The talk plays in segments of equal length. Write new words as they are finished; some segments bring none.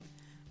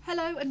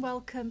Hello and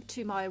welcome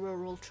to My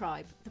Rural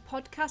Tribe, the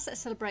podcast that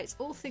celebrates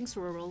all things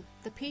rural,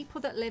 the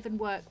people that live and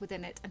work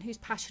within it and whose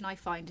passion I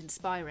find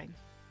inspiring.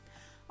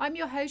 I'm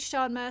your host,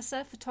 Sian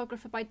Mercer,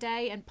 photographer by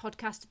day and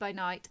podcaster by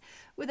night,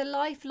 with a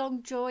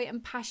lifelong joy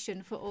and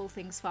passion for all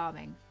things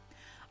farming.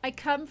 I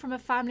come from a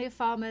family of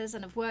farmers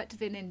and have worked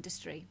within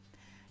industry.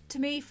 To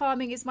me,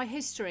 farming is my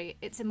history,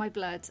 it's in my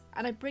blood,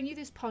 and I bring you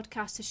this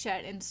podcast to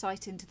share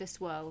insight into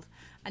this world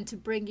and to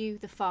bring you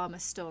the farmer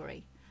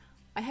story.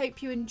 I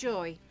hope you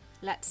enjoy.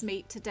 Let's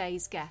meet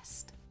today's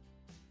guest.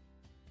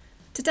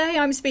 Today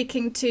I'm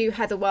speaking to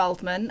Heather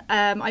Wildman.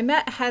 I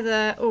met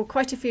Heather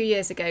quite a few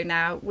years ago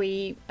now.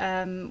 We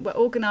were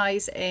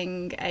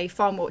organising a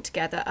farm walk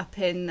together up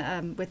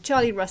in with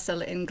Charlie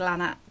Russell in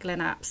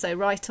Glenap, so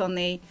right on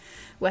the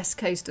west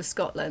coast of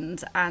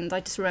Scotland. And I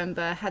just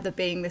remember Heather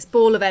being this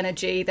ball of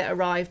energy that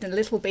arrived in a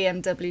little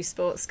BMW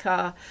sports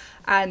car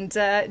and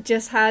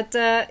just had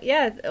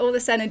all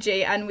this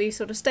energy. And we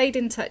sort of stayed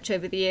in touch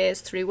over the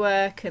years through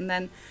work and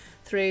then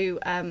through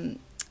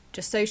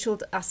just social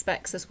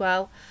aspects as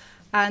well.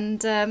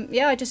 And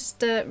I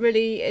just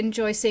really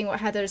enjoy seeing what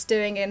Heather is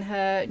doing in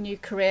her new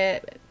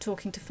career,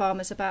 talking to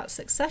farmers about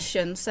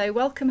succession. So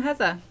welcome,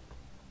 Heather.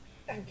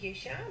 Thank you,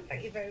 Sian.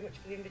 Thank you very much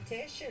for the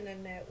invitation.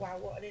 And wow,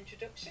 what an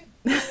introduction.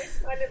 This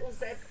is my little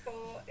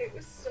Z4. It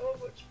was so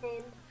much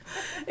fun.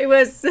 It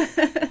was.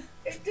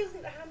 It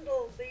doesn't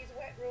handle these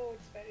wet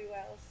roads very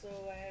well, so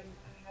I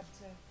had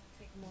to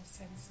take a more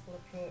sensible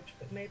approach.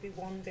 But maybe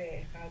one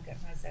day I'll get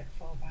my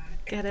Z4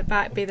 back. Get it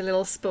back, be the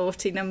little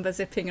sporty number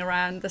zipping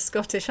around the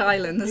Scottish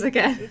Highlands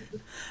again.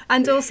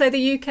 And also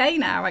the UK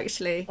now,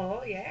 actually.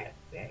 Oh, yeah,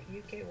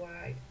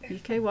 UK-wide.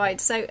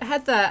 UK-wide. So,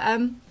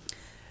 Heather,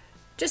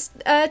 just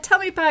tell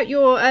me about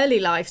your early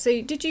life.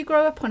 So, did you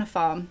grow up on a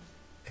farm?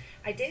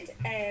 I did.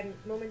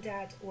 Mum and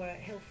Dad were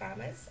hill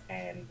farmers,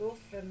 both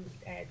from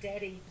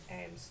dairy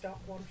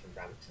stock, one from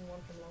Brampton, one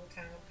from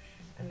Longtown.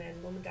 And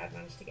then Mum and Dad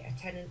managed to get a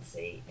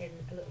tenancy in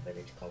a little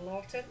village called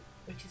Lawton,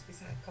 which is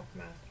beside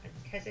Cockermouth and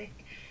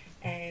Keswick.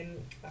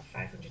 About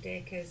 500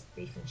 acres,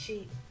 beef and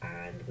sheep,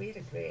 and we had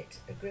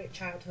a great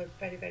childhood.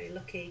 Very, very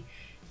lucky.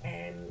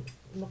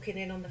 Mucking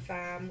in on the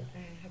farm,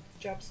 had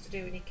jobs to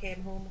do when you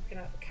came home, looking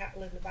out the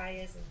cattle and the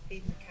buyers and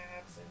feeding the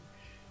calves and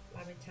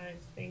lambing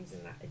times, things,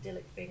 and that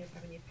idyllic thing of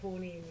having your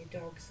pony and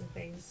your dogs and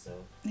things.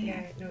 So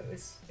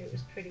it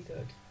was pretty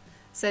good.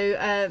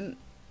 So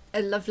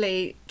a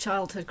lovely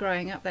childhood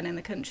growing up then in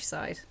the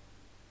countryside.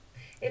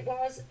 It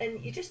was,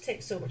 and you just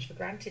take so much for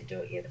granted,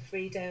 don't you? The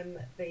freedom,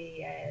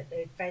 the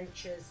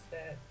adventures,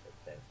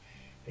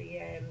 the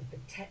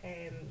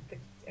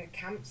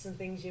camps and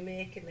things you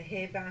make in the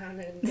hay barn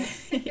and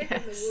Yes. in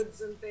the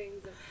woods and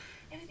things, and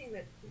everything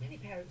that many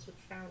parents would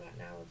frown at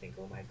now and think,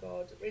 oh my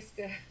God, risk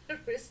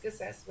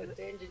assessment,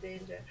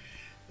 danger.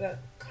 But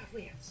God,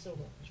 we had so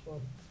much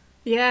fun.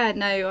 Yeah,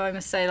 no, I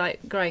must say,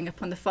 like growing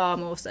up on the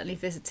farm or certainly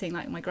visiting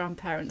like my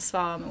grandparents'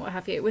 farm and what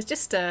have you, it was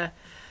just that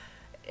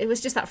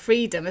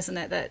freedom, isn't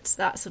it,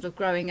 that sort of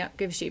growing up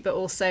gives you, but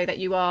also that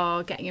you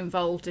are getting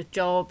involved with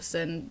jobs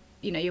and,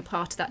 you know, you're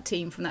part of that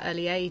team from that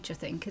early age, I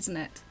think, isn't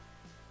it?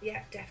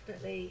 Yeah,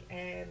 definitely.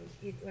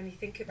 When you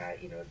think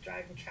about, you know,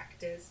 driving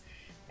tractors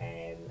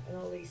and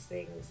all these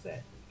things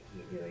that,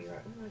 you know, you're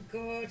like, oh my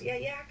God,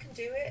 yeah, I can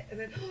do it. And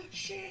then, oh,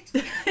 shit.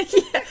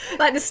 Yeah,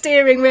 like the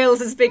steering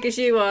wheel's as big as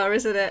you are,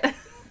 isn't it? Oh,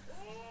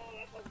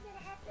 that wasn't going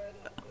to happen.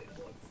 I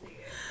really won't see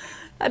it.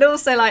 And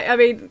also, like, I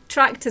mean,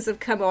 tractors have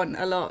come on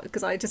a lot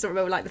because I just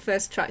remember, like, the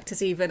first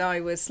tractors even I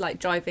was, like,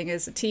 driving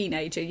as a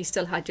teenager, you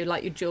still had your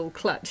dual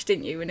clutch,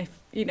 didn't you? And if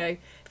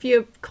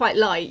you're quite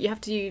light, you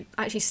have to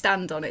actually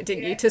stand on it,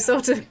 didn't you, to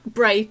sort of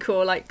brake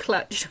or, like,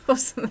 clutch or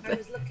something. I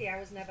was lucky I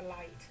was never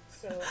light,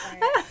 so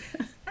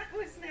that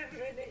was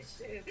never an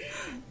issue.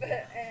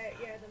 But,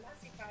 the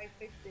Massey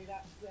 550,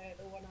 that's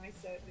the one I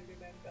certainly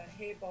remember,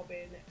 hay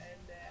bobbing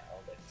and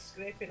all the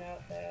scraping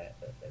out the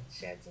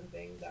sheds and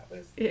things. That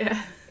was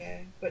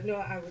but no,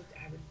 I would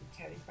be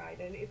terrified.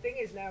 And the thing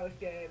is now,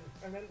 I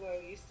remember where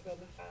we used to be on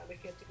the farm,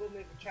 if you had to go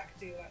move a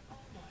tractor, you're like, oh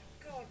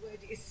my God, where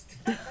do you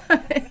start?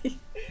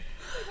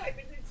 It's like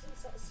being in some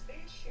sort of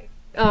spaceship.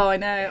 Oh, I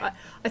know.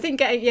 I think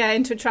getting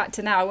into a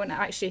tractor now, I wouldn't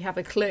actually have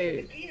a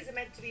clue. The gears are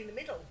meant to be in the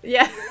middle.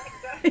 Yeah.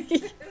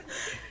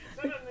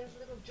 Not on this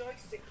little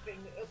joystick thing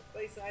up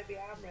beside the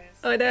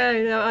armrest. I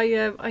know.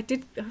 No, I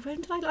did.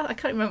 When did I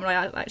can't remember when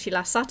I actually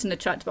last sat in a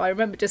tractor, but I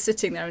remember just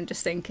sitting there and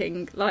just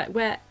thinking, like,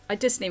 where I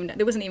just didn't even.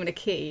 There wasn't even a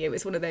key. It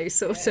was one of those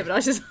sort of. And I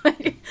was just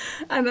like,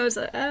 and I was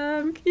like,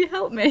 can you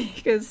help me?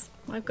 Because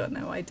I've got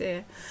no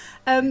idea.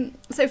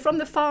 So from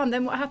the farm,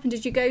 then what happened?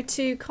 Did you go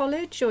to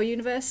college or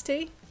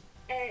university?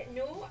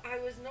 No, I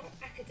was not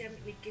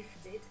academically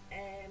gifted,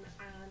 and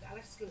I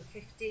left school at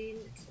 15.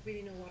 Didn't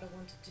really know what I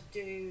wanted to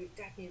do.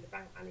 Dad knew the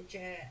bank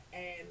manager,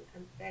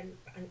 and then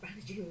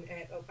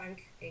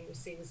banking was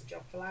seen as a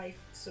job for life.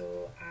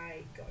 So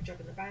I got a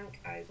job in the bank.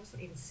 I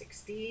wasn't even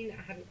 16.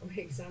 I hadn't got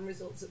my exam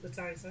results at the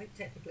time, so I think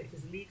technically it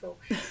was illegal.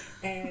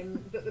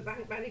 But the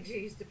bank manager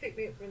used to pick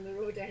me up from the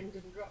road end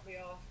and drop me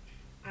off.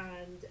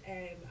 And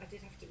I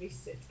did have to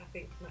resit, I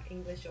think, my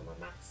English or my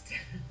maths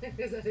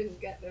because I didn't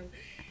get them.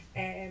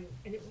 And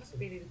it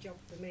wasn't really the job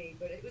for me,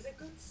 but it was a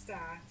good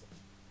start.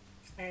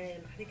 I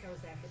think I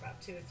was there for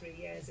about 2 or 3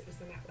 years. It was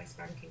the NatWest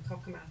Bank in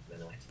Cockermouth, and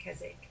then I went to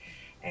Keswick.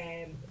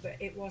 But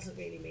it wasn't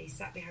really me.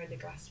 Sat behind a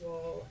glass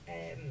wall.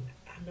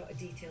 I'm not a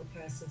detail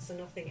person, so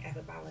nothing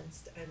ever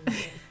balanced. And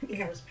I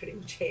think I was pretty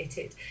much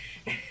hated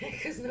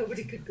because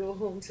nobody could go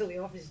home till the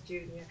office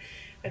junior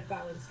had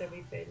balanced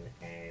everything.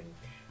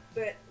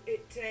 But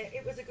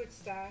it was a good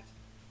start.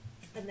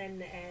 And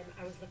then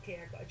I was lucky,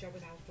 I got a job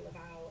with Alfa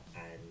Laval,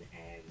 and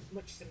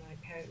much to my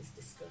parents'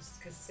 disgust,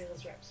 because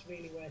sales reps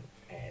really weren't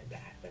the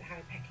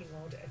high pecking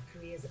order of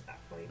careers at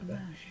that point, but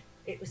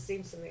it was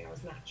seemed something I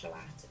was natural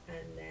at,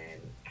 and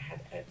I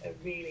had a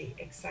really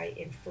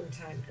exciting, fun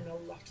time, and a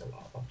lot of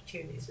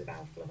opportunities with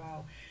Alfa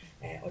Laval,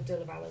 or De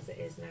Laval as it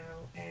is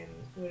now.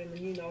 We were in the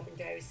new Northern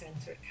Dairy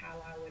Centre at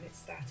Carlisle when it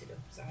started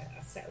up, so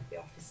I set up the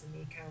office and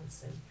the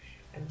accounts and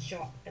the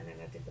shop, and then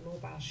I did the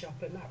mobile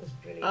shop, and that was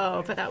brilliant.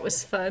 Oh, but that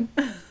was fun.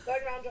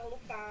 Going around all the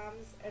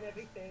farms and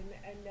everything,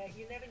 and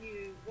you never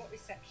knew what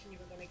reception you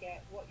were going to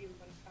get, what you were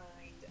going to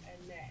find.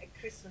 And at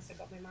Christmas I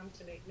got my mum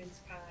to make mince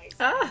pies.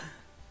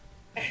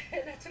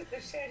 And I took the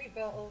sherry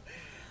bottle,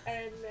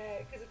 and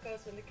because of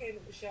course when they came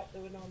at the shop they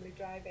were normally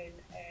driving,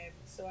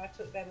 so I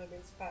took them a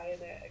mince pie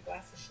and a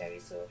glass of sherry.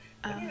 So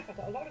funny enough, I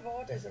got a lot of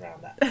orders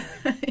around that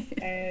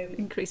time.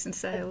 Increase in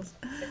sales.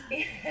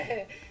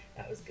 Yeah,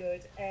 that was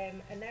good.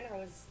 And then I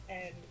was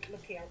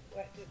lucky. I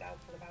worked with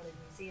Alfa Laval in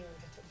New Zealand.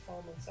 I took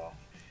 4 months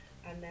off,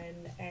 and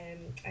then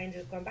I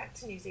ended up going back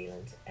to New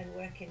Zealand and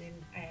working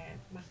in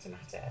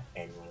Matamata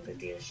in one of the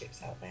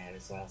dealerships out there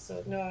as well.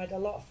 So no, I had a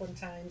lot of fun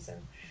times,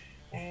 and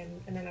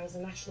then I was a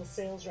national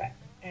sales rep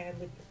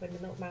when the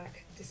Milk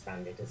Mark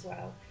disbanded as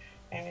well.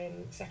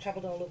 So I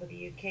travelled all over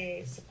the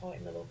UK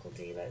supporting the local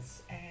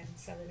dealers and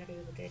selling every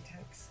other day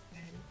tanks.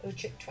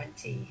 Which at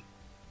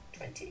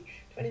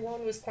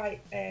 21 was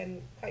quite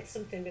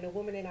something. Being a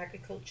woman in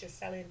agriculture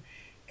selling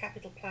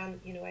capital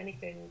plant,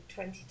 anything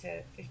 20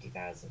 to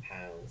 50,000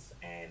 pounds.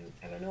 And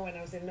I know when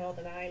I was in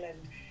Northern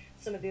Ireland,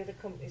 some of the other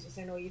companies were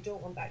saying, "Oh, you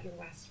don't want that young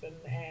lass from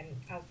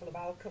Alfa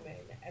Laval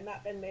coming," and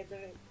that then made them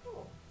think,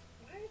 "Oh,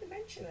 why did they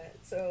mention it?"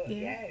 So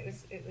yeah, it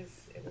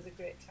was a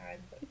great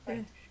time, but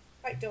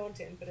quite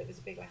daunting, but it was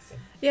a big lesson.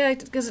 Yeah,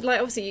 because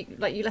obviously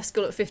you left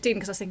school at 15,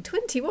 because I was thinking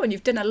 21,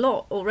 you've done a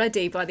lot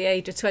already by the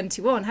age of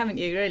 21, haven't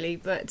you, really?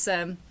 But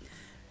some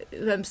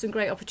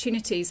great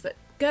opportunities. But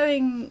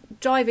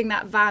driving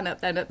that van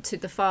up to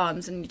the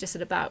farms, and you just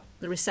said about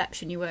the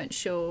reception, you weren't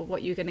sure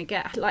what you were going to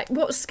get. Like,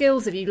 what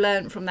skills have you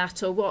learned from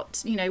that, or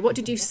what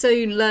did you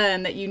soon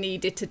learn that you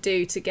needed to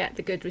do to get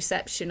the good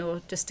reception,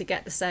 or just to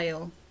get the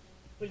sale?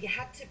 Well, you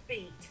had to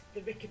beat the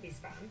Rickaby's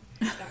van.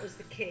 That was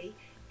the key.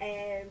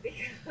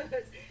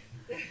 Because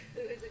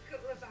there was a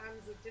couple of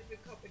vans of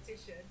different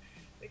competition,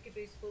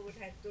 Rickaby's, Fullwood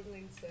Head,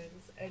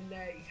 Dunlingsons, and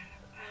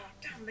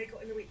damn, they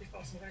got in the week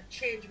before, so I'm going to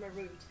change my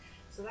route.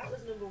 So that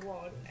was number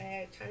one,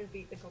 try and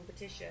beat the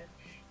competition.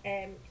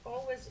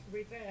 Always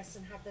reverse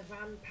and have the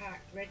van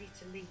parked ready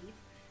to leave.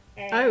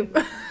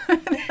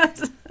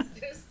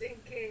 Just in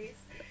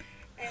case.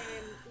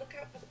 Look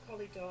out for the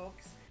collie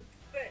dogs.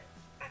 But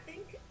I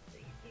think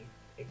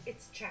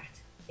it's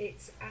chat.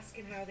 It's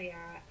asking how they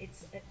are,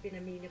 it's been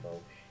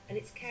amenable, and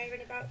it's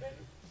caring about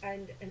them,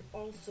 and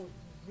also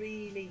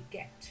really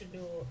get to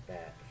know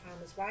the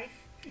farmer's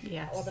wife,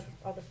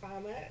 or the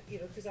farmer,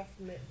 because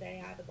often they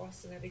are the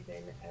boss and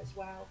everything as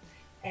well,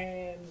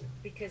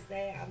 because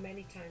they are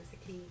many times the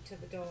key to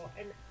the door,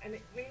 and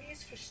it really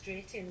is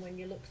frustrating when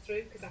you look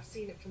through, because I've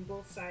seen it from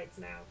both sides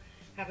now,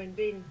 having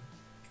been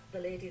the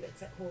lady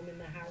that's at home in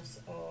the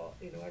house, or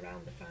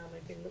around the farm.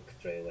 I've been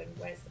looked through, and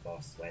where's the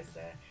boss, where's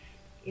the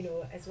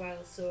as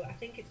well. So I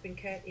think it's been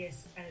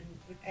courteous, and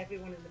with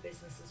everyone in the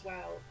business as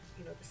well,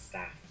 the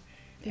staff,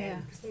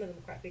 because some of them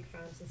were quite big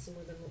farms and some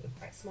of them were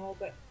quite small,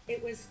 but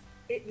it was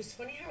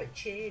funny how it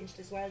changed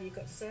as well. You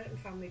got certain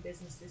family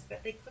businesses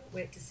that they couldn't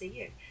wait to see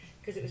you,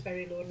 because it was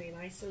very lonely and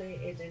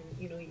isolated, and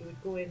you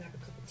would go in, have a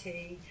cup of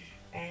tea,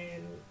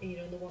 and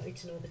they wanted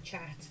to know the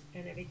chat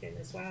and everything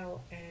as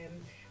well.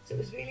 So it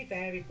was really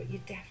varied, but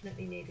you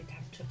definitely needed to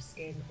have tough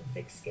skin and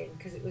thick skin,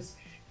 because it was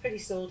pretty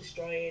soul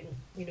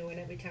destroying, and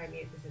every time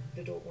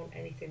they don't want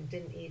anything,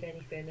 didn't eat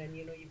anything, and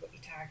you've got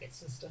your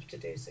targets and stuff to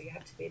do, so you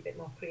had to be a bit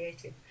more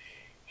creative,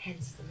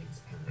 hence the mince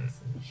pies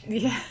and the sherry.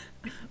 Yeah,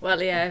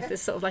 well, yeah, if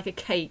there's sort of like a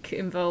cake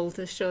involved,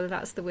 I'm sure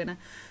that's the winner.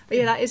 But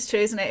yeah, that is true,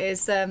 isn't it?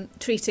 Is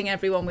treating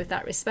everyone with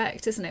that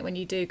respect, isn't it, when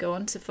you do go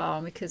onto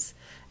farm, because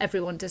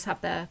everyone does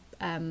have their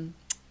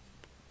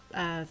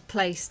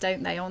place,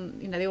 don't they?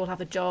 They all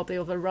have a job, they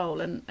all have a role,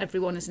 and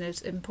everyone is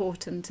as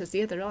important as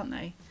the other, aren't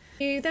they?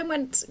 You then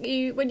when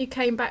you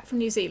came back from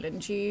New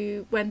Zealand,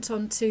 you went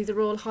on to the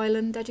Royal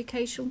Highland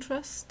Educational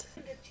Trust.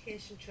 The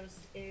Education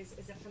Trust is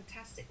a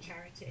fantastic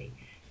charity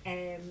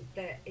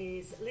that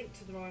is linked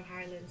to the Royal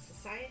Highland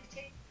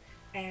Society,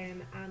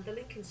 and the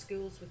Lincoln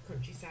Schools with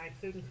Countryside,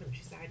 Food and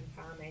Countryside and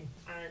Farming,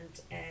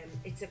 and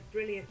it's a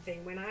brilliant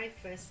thing. When I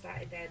first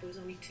started there was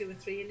only 2 or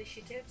 3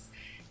 initiatives,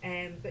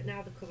 but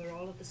now they cover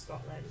all of the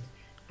Scotland,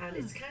 and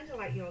it's kind of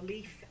like your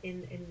Leaf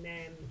in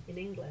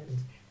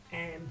England.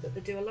 But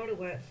they do a lot of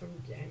work from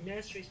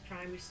nurseries,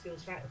 primary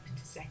schools, right up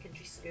into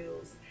secondary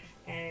schools.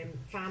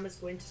 Farmers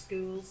go into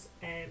schools,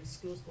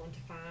 schools go into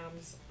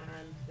farms,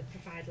 and they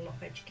provide a lot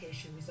of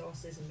education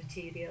resources and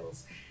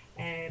materials.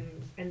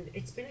 And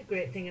it's been a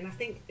great thing. And I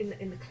think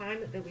in the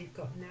climate that we've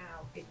got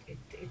now,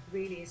 it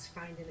really is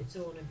finding its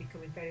own and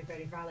becoming very,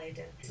 very valid.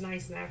 And it's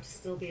nice now to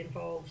still be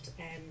involved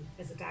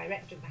as a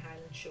director of the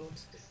Highland Show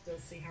to still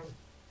see how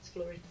it's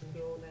flourished and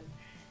grown, and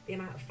the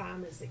amount of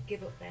farmers that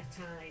give up their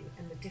time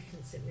and the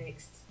difference it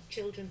makes to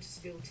children, to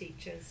school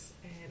teachers,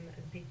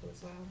 and people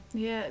as well.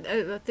 Yeah,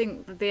 I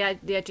think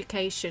the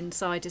education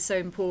side is so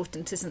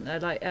important, isn't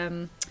there? Like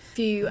a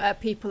few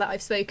people that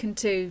I've spoken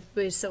to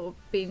were sort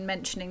of been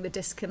mentioning the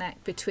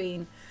disconnect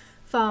between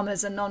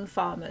farmers and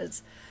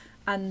non-farmers,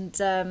 and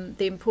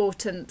the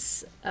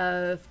importance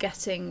of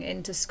getting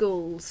into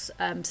schools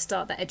to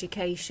start their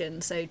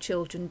education so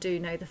children do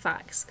know the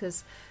facts,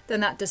 because then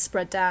that does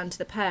spread down to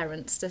the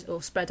parents,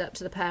 or spread up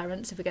to the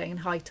parents if we're going in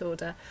height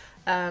order,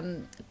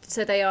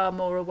 so they are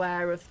more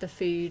aware of the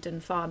food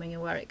and farming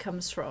and where it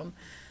comes from.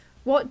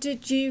 What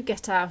did you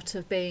get out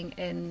of being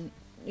in,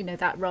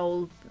 that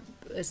role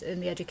as in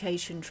the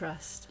Education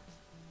Trust?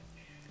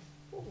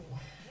 I'm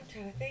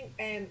trying to think.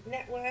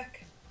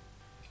 Network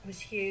was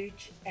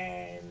huge,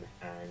 and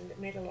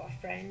made a lot of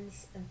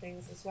friends and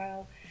things as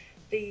well.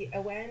 The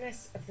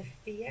awareness of the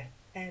fear,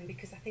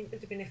 because I think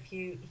there'd been a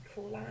few E.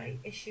 coli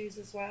issues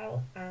as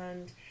well,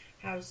 and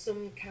how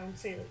some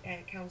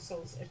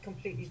councils had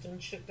completely done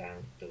shut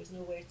down. There was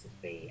nowhere to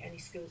be any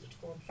schools or to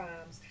go on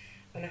farms,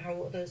 and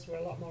how others were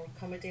a lot more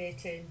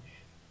accommodating.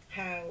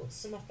 How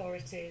some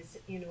authorities,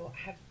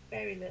 had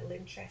very little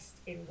interest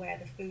in where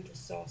the food was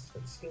sourced for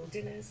the school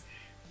dinners,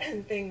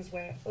 and things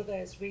where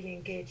others really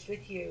engaged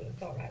with you and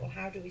thought, right, well,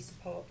 how do we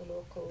support the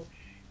local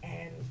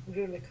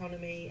rural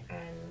economy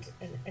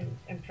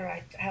and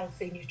provide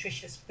healthy,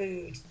 nutritious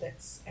food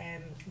that's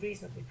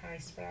reasonably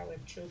priced for our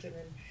children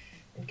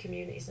and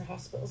communities and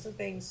hospitals and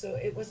things. So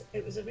it was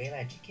a real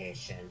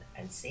education,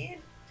 and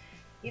seeing,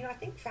 I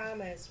think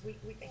farmers,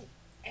 we think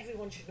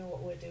everyone should know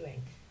what we're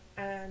doing.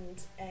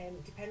 And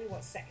depending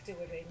what sector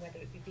we're in, whether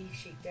it be beef,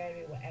 sheep,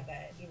 dairy, or whatever,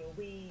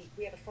 we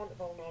have a font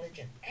of all knowledge,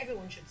 and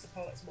everyone should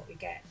support us in what we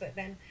get. But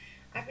then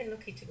I've been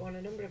lucky to go on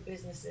a number of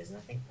businesses, and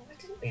I think, I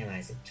didn't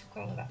realise it took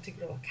all of that to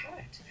grow a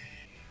carrot.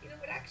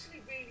 We're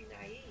actually really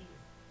naive.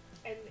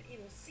 And,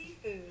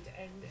 seafood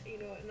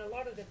and a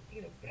lot of the,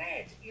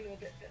 bread,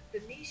 the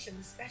niche and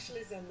the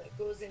specialism that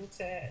goes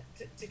into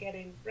to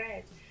getting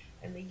bread,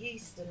 and the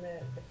yeast and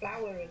the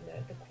flour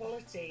and the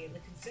quality and the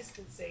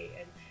consistency,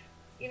 and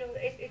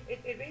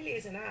it really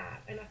is an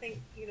art. And I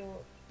think,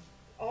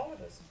 all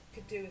of us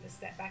could do with a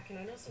step back. And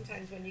I know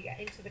sometimes when you get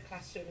into the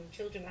classroom and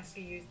children ask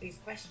you these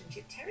questions,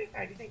 you're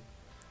terrified. You think,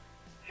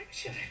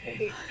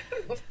 actually,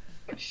 I'm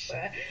not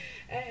sure.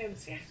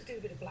 So you have to do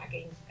a bit of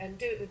blagging and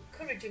do it with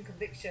courage and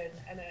conviction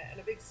and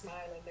a big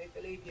smile, and they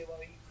believe you,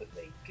 or you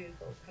quickly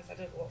Google, because I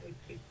don't know what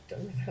we'd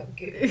done without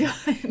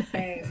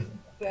Google.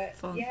 But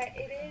fun. Yeah,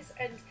 it is.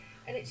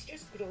 And it's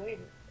just growing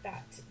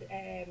that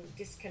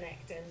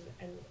disconnect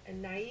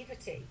and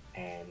naivety,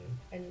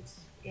 and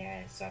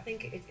yeah, so I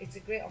think it's a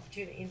great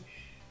opportunity,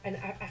 and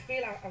I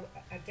feel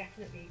I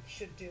definitely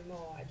should do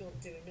more. I don't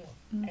do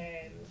enough,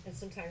 and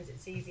sometimes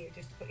it's easier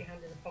just to put your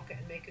hand in the pocket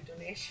and make a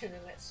donation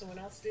and let someone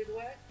else do the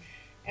work.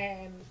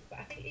 But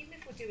I think even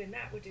if we're doing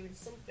that, we're doing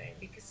something,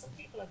 because some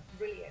people are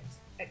brilliant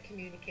at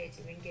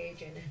communicating and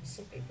engaging, and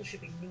some people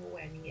should be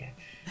nowhere near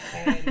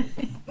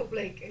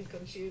public and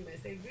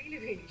consumers. They really,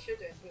 really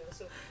shouldn't.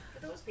 So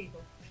for those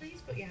people,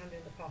 please put your hand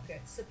in the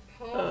pocket,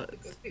 support the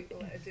good people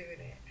that are doing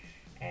it,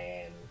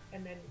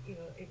 and then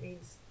it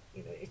means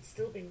it's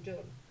still been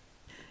done.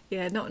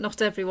 Yeah,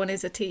 not everyone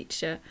is a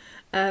teacher.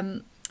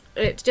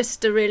 It's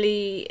just a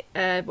really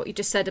what you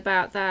just said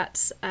about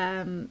that.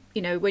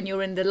 When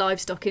you're in the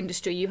livestock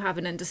industry, you have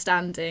an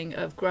understanding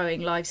of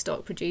growing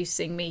livestock,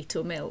 producing meat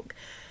or milk,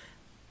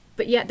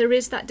 but yet there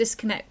is that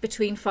disconnect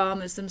between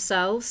farmers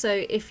themselves.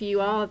 So if you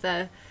are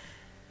the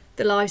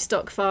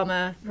livestock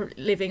farmer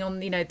living on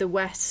the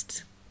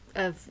west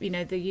of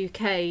the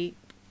UK,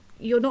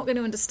 you're not going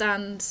to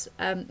understand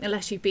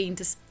unless you've been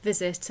to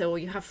visit or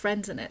you have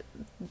friends in it,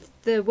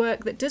 the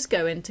work that does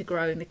go into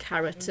growing the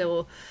carrot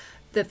or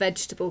the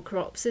vegetable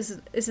crops,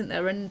 isn't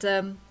there?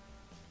 And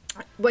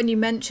when you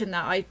mention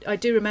that, I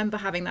do remember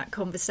having that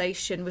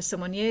conversation with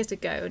someone years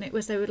ago, and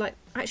they were like,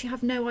 I actually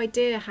have no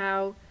idea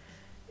how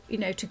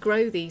to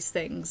grow these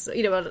things.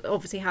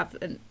 Obviously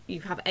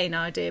you have an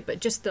idea, but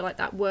just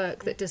that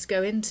work that does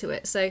go into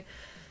it. So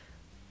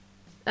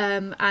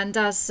and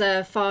as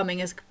farming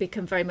has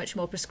become very much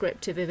more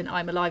prescriptive, even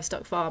I'm a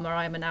livestock farmer,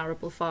 I'm an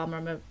arable farmer,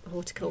 I'm a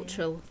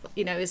horticultural,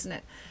 isn't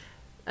it?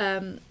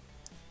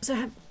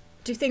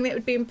 Do you think that it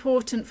would be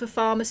important for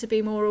farmers to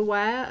be more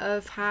aware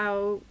of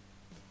how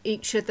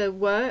each other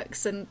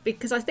works? And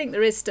because I think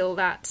there is still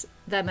that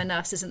them and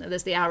us, isn't there?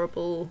 There's the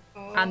arable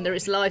and there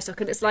is livestock,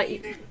 and it's like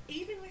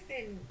even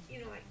within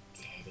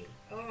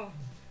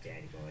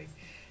dairy boys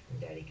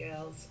and dairy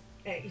girls,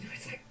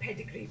 it's like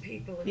pedigree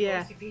people and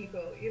bossy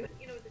people.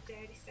 The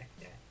dairy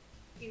sector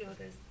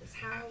there's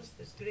house,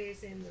 there's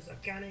grazing, there's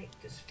organic,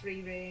 there's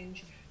free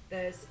range,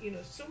 there's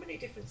so many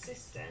different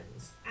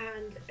systems,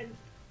 and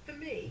for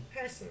me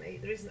personally,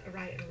 there isn't a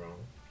right and a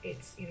wrong.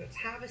 It's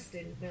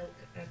harvesting milk,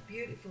 a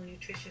beautiful,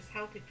 nutritious,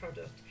 healthy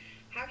product.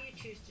 How you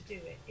choose to do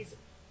it is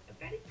a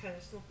very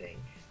personal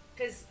thing,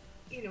 because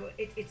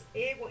it's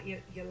what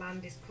your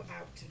land is cut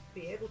out to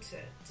be able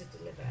to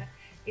deliver.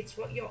 It's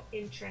what your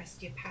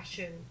interest, your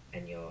passion,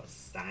 and your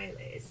style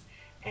is.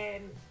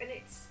 And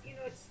it's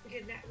it's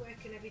your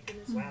network and everything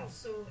as well.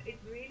 So it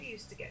really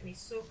used to get me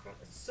so caught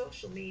at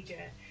social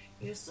media.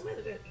 Some of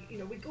the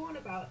we go on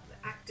about the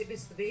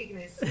activists, the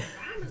veganists.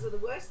 Farmers are the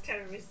worst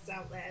terrorists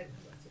out there.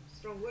 That's a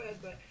strong word,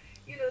 but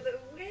the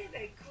way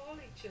they call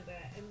each other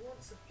and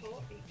won't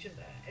support each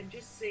other and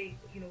just say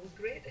we're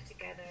greater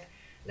together.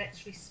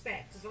 Let's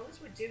respect, as long as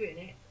we're doing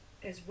it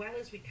as well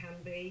as we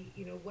can be.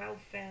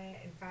 Welfare,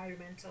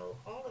 environmental,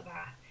 all of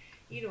that.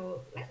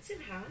 Let's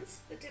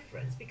enhance the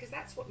difference, because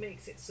that's what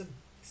makes it so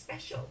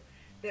special,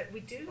 that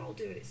we do all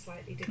do it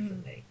slightly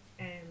differently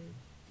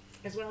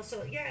as well.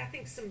 So yeah, I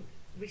think some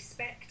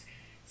respect,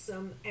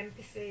 some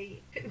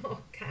empathy, a bit more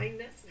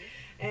kindness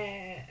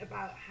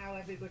about how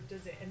everybody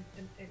does it, and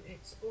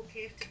it's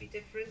okay to be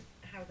different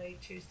how they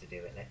choose to do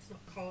it. Let's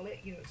not call it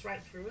it's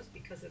right for us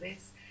because of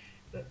this,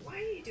 but why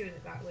are you doing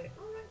it that way?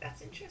 All right,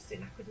 that's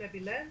interesting, I could maybe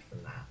learn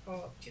from that.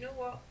 Or do you know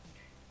what,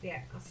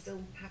 yeah, I'm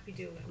still happy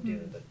doing what I'm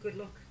doing, but good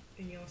luck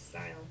in your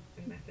style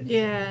and method.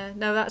 Yeah,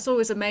 no, that's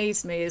always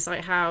amazed me, is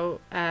like how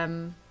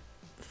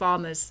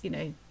farmers,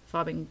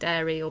 farming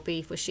dairy or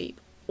beef or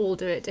sheep, all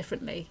do it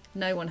differently.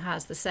 No one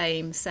has the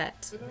same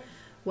set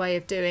way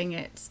of doing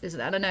it, isn't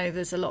it? And I know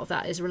there's a lot of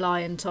that is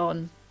reliant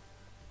on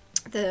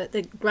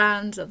the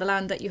ground or the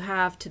land that you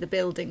have, to the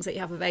buildings that you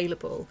have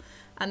available,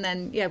 and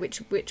then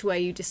which way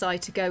you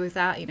decide to go with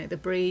that, the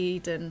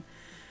breed and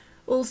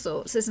all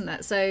sorts, isn't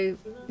it? So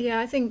yeah,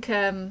 I think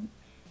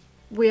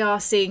we are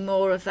seeing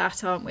more of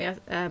that, aren't we?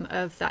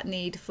 Of that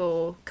need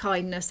for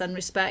kindness and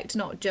respect,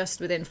 not just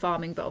within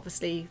farming, but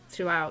obviously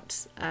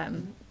throughout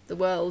the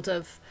world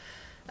of,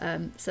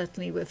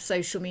 certainly with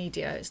social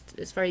media.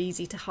 It's very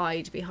easy to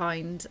hide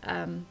behind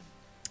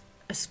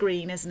a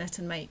screen, isn't it,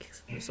 and make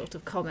sort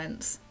of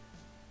comments.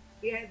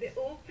 Yeah, the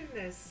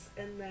openness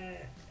and the,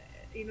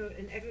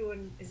 and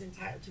everyone is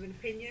entitled to an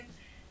opinion,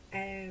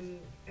 and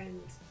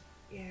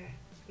yeah,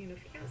 if you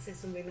can't say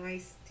something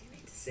nice, do you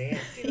need to say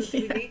it?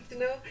 Do we need to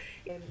know?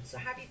 So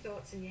have your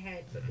thoughts in your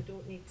head, but they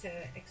don't need to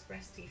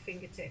express to your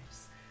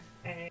fingertips.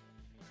 I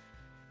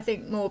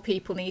think more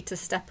people need to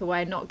step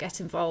away and not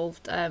get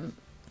involved.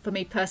 For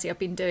me personally, I've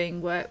been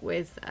doing work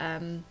with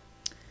it's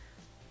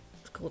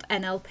called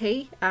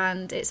NLP,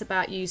 and it's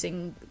about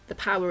using the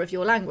power of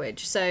your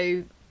language.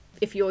 So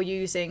if you're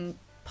using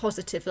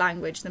positive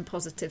language, then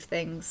positive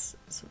things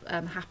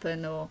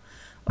happen, or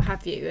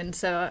have you. And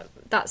so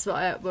that's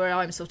where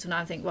I'm sort of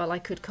now think, well, I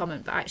could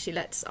comment, but actually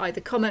let's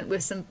either comment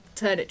with some,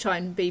 try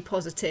and be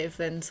positive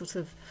and sort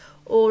of,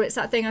 or it's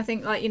that thing, I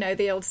think, like,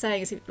 the old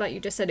saying is, like you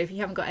just said, if you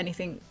haven't got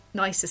anything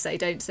nice to say,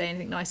 don't say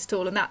anything nice at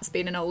all. And that's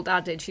been an old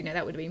adage,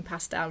 that would have been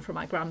passed down from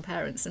my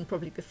grandparents and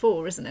probably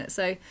before, isn't it?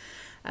 So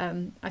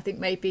I think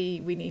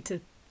maybe we need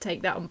to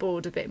take that on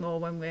board a bit more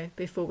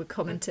before we're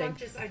commenting.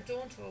 I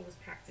don't always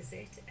practice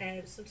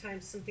it.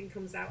 Sometimes something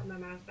comes out in my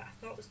mouth that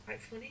I thought was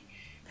quite funny.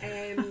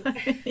 And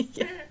afterwards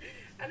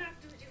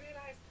you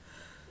realise,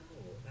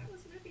 that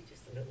was maybe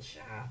just a little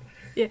sharp.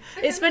 Yeah,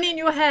 it's funny in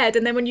your head,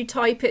 and then when you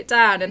type it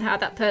down and how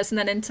that person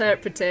then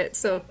interprets it.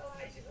 So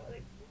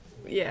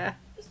yeah,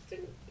 just do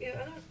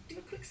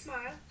a quick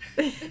smile.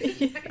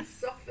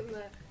 Soften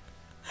the.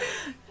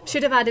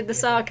 Should have added the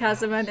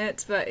sarcasm in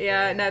it, but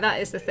yeah, no, that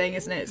is the thing,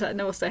 isn't it?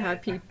 And also how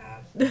people.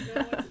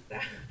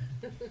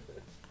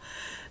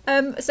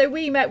 So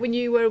we met when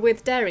you were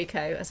with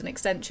Dairyco as an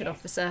extension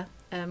officer,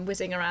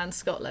 whizzing around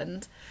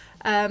Scotland,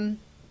 and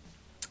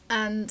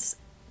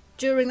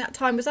during that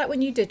time, was that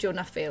when you did your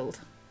Nuffield?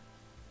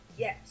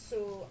 Yeah,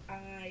 so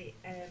I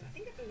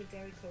think I've been with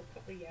Dairyco a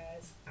couple of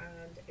years,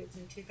 and it was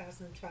in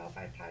 2012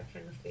 I applied for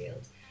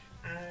Nuffield,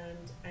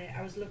 and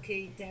I was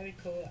lucky.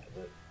 Dairyco,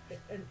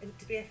 and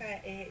to be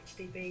fair,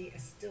 AHDB are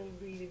still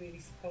really, really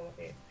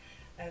supportive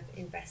of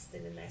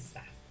investing in their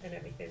staff and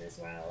everything as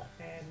well.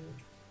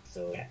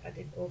 So yeah, I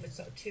did over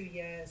sort of 2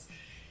 years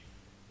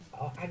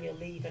annual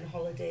leave and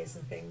holidays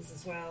and things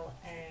as well.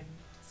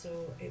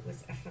 So it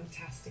was a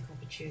fantastic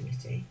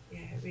opportunity. Yeah,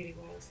 it really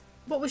was.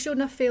 What was your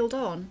Nuffield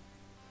on?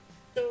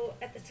 So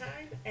at the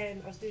time,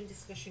 I was doing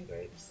discussion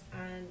groups,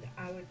 and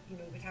I would,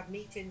 we'd have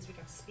meetings, we'd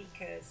have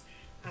speakers,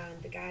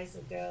 and the guys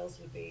and girls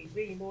would be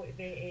really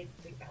motivated,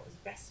 think that was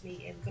the best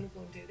meeting, going to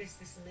go and do this,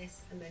 this and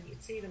this, and then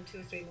you'd see them 2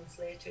 or 3 months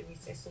later and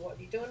you'd say, so what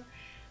have you done?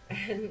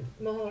 And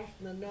more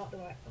often than not,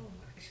 they're like, oh,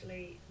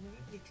 actually, we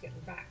need to get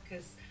them back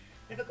because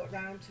never got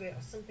round to it,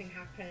 or something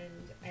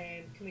happened,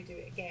 can we do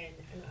it again?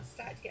 And I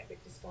started to get a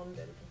bit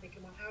despondent and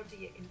thinking, well, how do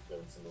you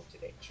influence and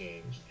motivate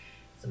change?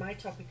 So my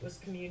topic was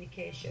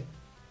communication,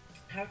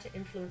 how to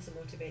influence and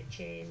motivate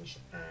change,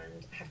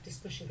 and have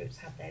discussion groups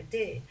have their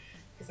day.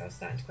 Because I was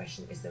starting to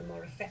question, is there a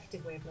more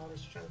effective way of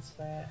knowledge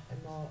transfer,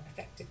 a more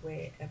effective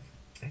way of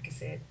like I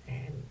said,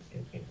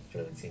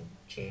 influencing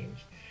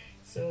change.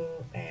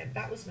 So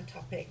that was my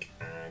topic,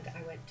 and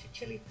I went to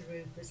Chile,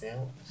 Peru,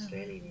 Brazil,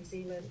 Australia, New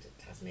Zealand,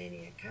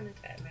 Tasmania,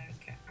 Canada,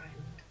 America,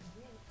 Ireland, and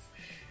Wales.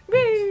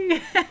 Woo!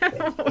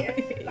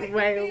 Yeah, like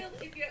Wales.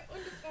 if you're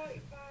under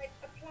 45,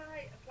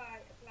 apply.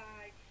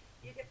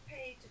 You get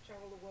paid to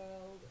travel the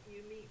world.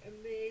 You meet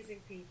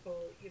amazing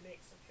people. You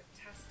make some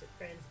fantastic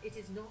friends. It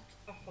is not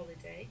a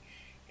holiday.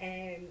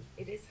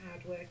 It is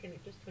hard work and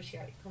it does push you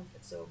out your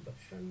comfort zone. But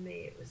for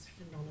me, it was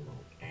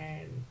phenomenal.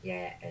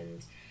 Yeah,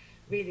 and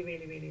really,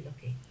 really, really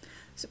lucky.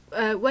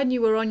 So, when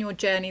you were on your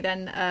journey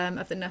then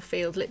of the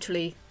Nuffield,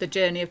 literally the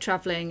journey of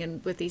travelling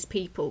and with these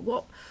people,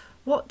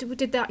 what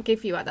did that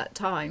give you at that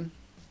time?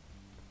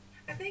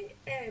 I think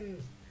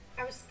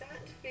I was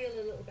starting to feel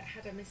a little bit,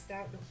 had I missed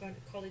out not going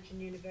to college and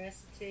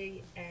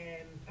university.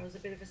 I was a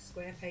bit of a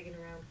square peg in a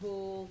round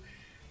hole.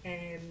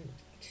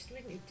 Just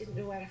really didn't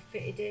know where I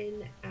fitted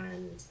in,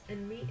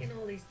 and meeting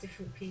all these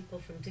different people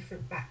from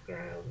different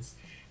backgrounds,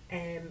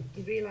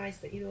 you realise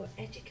that, you know,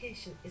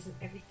 education isn't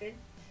everything.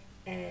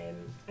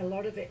 A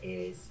lot of it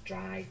is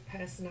drive,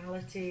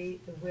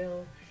 personality, the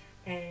will,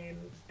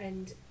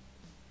 and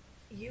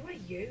you are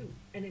you,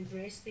 and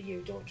embrace the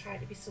you. Don't try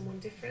to be someone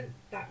different.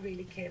 That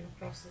really came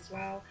across as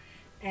well.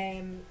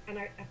 And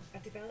I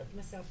developed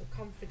myself a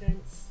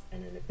confidence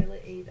and an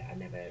ability that I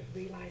never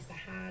realised I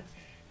had.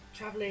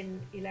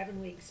 Travelling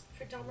 11 weeks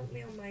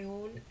predominantly on my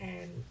own.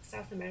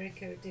 South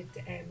America did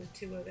with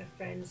two other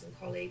friends and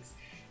colleagues,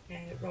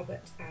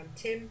 Robert and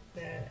Tim,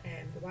 the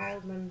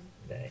Wildman,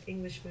 the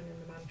Englishman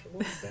and the man from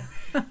Ulster.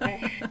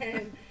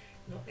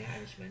 Not the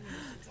Irishman.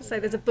 So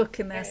there's a book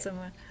in there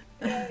somewhere.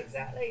 Yeah,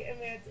 exactly. And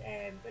we had,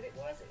 but it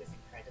was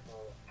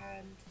incredible.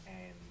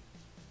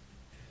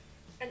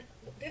 And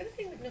the other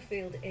thing with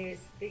Nuffield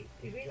is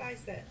you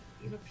realise that,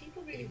 you know,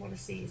 people really want to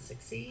see you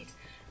succeed,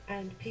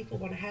 and people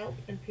want to help,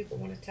 and people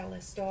want to tell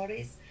their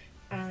stories,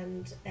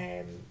 and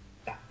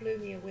that blew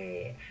me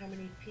away, how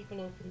many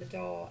people opened the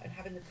door and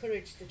having the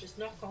courage to just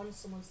knock on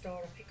someone's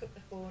door and pick up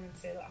the phone and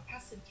say, look, I'm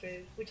passing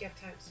through, would you have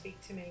time to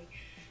speak to me?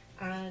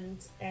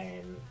 And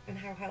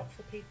how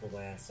helpful people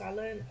were. So I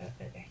learned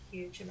a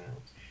huge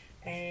amount.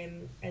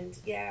 And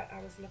yeah,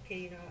 I was lucky,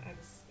 you know, I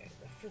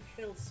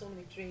fulfilled so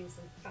many dreams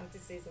and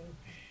fantasies. And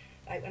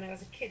like when I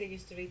was a kid, I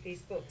used to read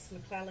these books,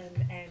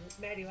 McClellan,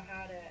 Mary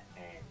O'Hara,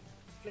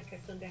 Flicker,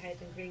 Thunderhead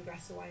and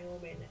Greengrass of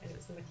Wyoming, and it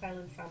was the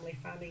McClellan family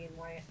farming in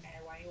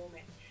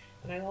Wyoming,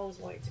 and I always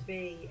wanted to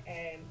be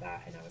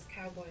that, and I was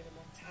cowboy in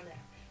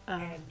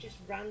Montana. Just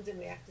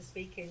randomly after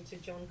speaking to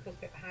John Cook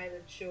at the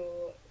Highland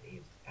Show, he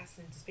asked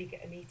him to speak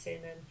at a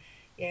meeting, and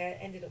yeah,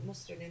 ended up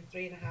mustering in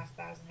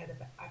 3,500 head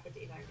of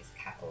Aberdeen Angus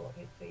cattle,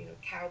 you know,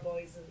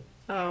 cowboys and.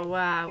 Oh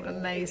wow, you know,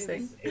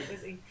 amazing! It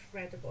was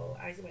incredible.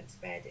 I went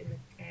to bed in the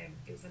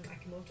it was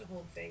like a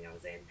motorhome thing. I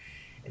was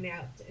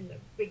in the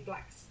big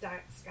black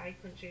sky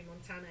country in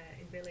Montana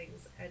in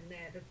Billings, and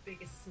the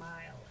biggest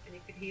smile, and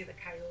you could hear the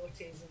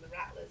coyotes and the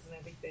rattlers and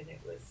everything.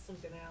 It was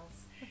something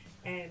else.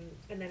 And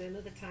then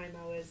another time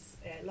I was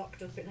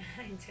locked up in a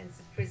high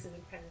intensive prison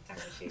in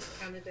Penetanguishene in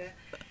Canada,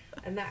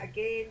 and that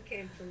again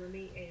came from a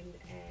meeting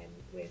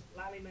with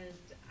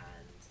Lallymand,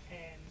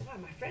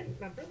 and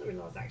my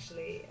brother-in-law is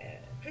actually a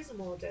prison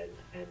warden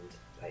and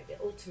like the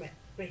ultimate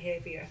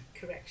behaviour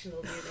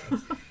correctional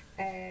unit.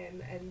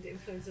 And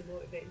influence and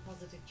motivating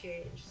positive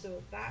change.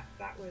 So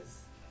that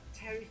was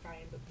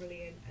terrifying but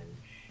brilliant. And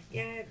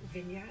yeah,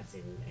 vineyards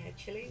in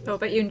Chile. Oh, I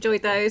bet you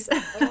enjoyed those.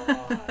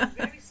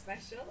 Very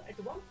special. And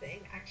the one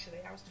thing, actually,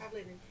 I was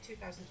travelling in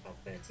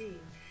 2012-13.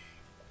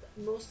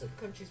 Most of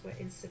the countries were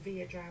in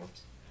severe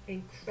drought,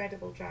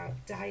 incredible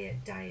drought,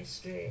 dire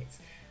straits.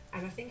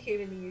 And I think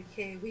here in the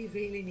UK, we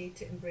really need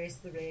to embrace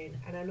the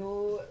rain. And I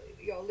know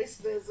your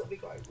listeners will be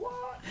going,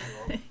 what?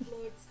 You know,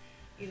 floods.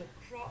 You know,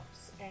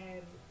 crops,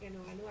 you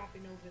know, I know I've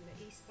been over in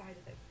the east side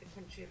of the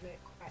country of it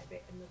quite a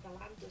bit, and the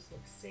land does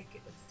look sick,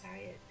 it looks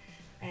tired.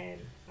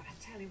 But I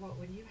tell you what,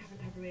 when you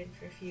haven't had rain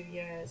for a few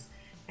years,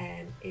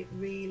 it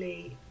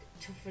really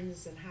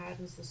toughens and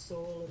hardens the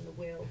soul and the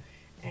will.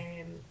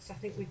 So I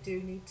think we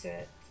do need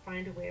to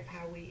find a way of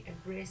how we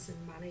embrace and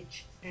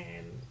manage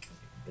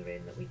the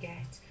rain that we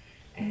get,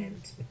 to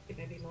make it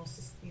maybe more,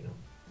 you know,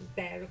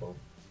 bearable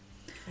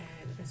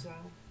as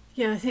well.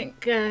 Yeah, I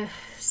think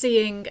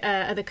seeing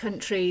other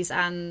countries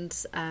and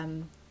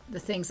the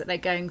things that they're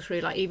going through,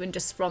 like even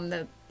just from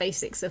the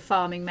basics of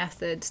farming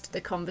methods to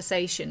the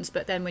conversations,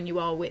 but then when you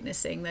are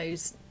witnessing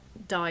those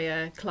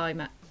dire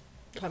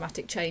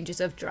climatic changes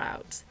of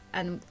drought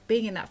and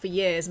being in that for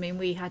years. I mean,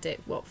 we had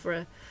it,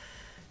 for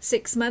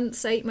 6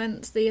 months, 8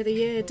 months the other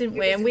year, didn't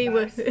we? And we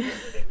were...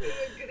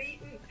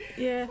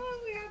 Yeah.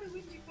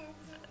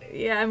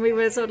 Yeah, and we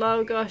were sort of,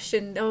 oh gosh,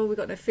 and we've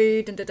got no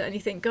food, and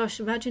you think, gosh,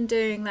 imagine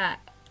doing that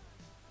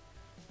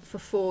for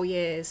 4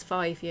 years,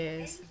 5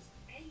 years.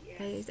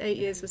 8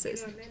 years was it?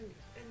 You know,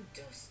 and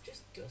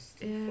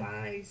dust and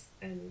flies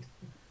and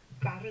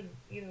barren,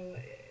 you know,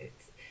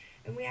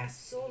 and we are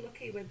so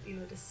lucky with, you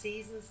know, the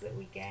seasons that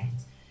we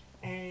get,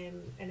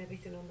 and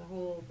everything on the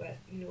whole, but,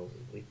 you know,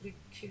 we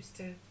choose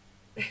to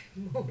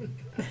moan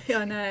about. Yeah,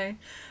 I know.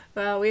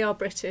 Well, we are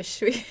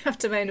British. We have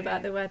to moan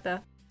about the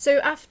weather. So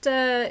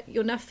after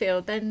your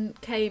Nuffield, then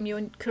came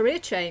your career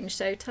change.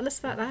 So tell us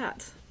about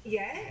that.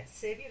 Yeah,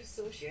 Saviour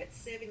Associates,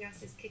 saving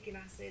asses, kicking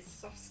asses,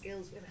 soft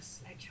skills with a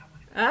sledgehammer.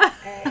 Ah.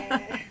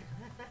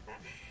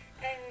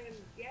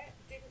 Yeah,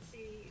 didn't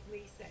see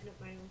me setting up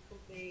my own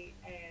company.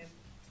 A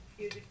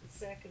few different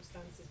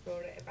circumstances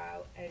brought it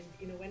about, and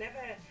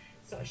whenever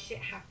sort of shit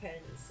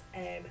happens,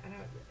 and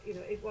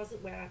it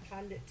wasn't where I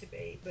planned it to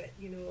be, but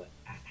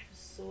I was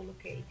so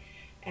lucky.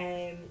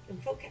 And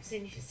folk kept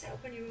saying you should set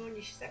up on your own,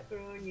 you should set up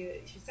your own, you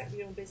should set up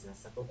your own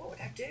business. I thought, what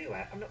would I do?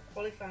 I'm not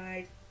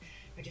qualified.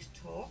 I just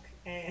talk,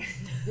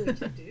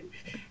 which I do.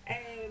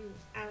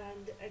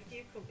 And a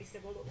few companies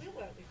said, well, look, we'll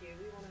work with you.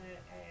 We want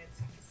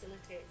to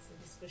facilitate some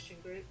discussion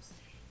groups.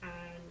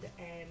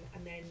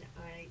 And then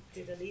I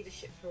did a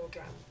leadership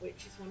program,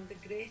 which is one of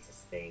the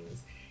greatest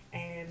things.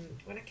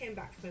 When I came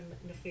back from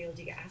Nuffield,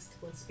 you get asked to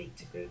go and speak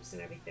to groups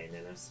and everything.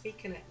 And I was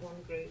speaking at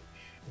one group,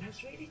 and I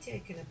was really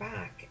taken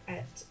aback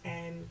at...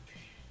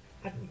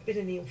 I'd been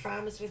in the Young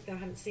Farmers with them, I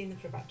hadn't seen them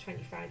for about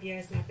 25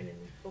 years, and I've been in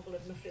the bubble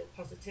of Nuffield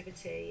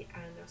positivity,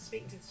 and I was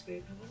speaking to this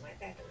group, and when I went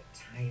there, they were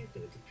tired, they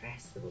were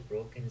depressed, they were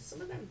broken, and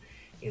some of them,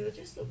 they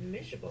just looked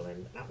miserable,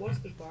 and that was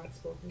before I'd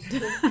spoken to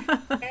them.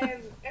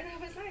 And I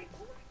was like,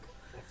 oh my God,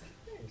 what's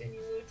happened? And they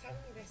were telling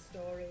me their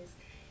stories,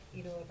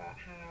 about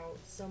how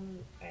some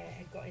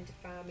had got into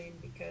farming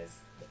because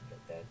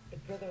the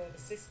brother or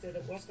the sister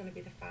that was going to be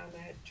the farmer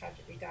had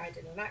tragically died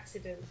in an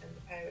accident, and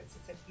the parents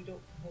had said, if you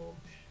don't come home,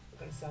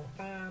 going to sell a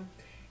farm.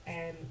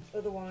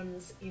 Other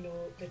ones,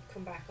 they'd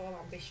come back all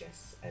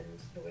ambitious, and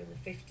they were in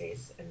the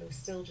 50s, and they were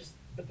still just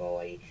the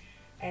boy,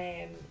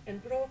 and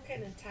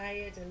broken and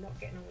tired and not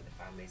getting on with the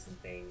families and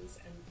things,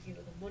 and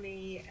the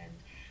money. And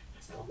I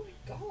was like, oh my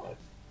God,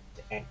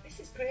 this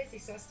is crazy.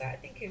 So I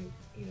started thinking,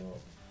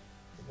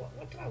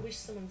 what do I wish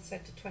someone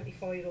said to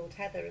 24-year-old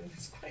Heather? And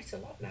there's quite a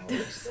lot now I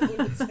wish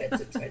someone had said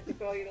to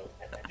 24-year-old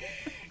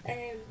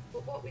Heather.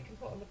 But what we can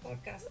put on the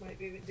podcast might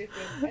be a bit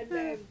different.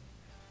 And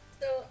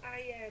so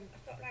I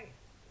thought, right,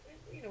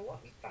 what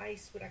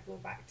advice would I go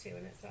back to?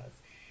 And it's sort of,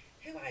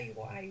 who are you,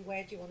 what are you,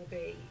 where do you want to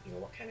be?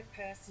 What kind of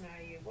person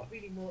are you? What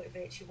really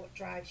motivates you? What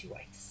drives you?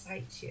 What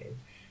excites you?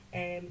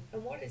 And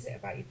what is it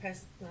about your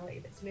personality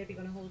that's maybe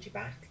going to hold you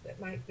back, that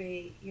might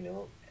be,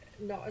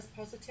 not as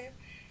positive?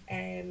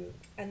 And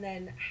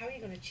then how are you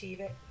going to achieve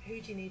it? Who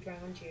do you need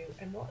around you?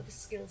 And what are the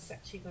skill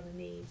sets you're going to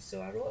need?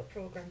 So I wrote a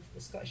programme for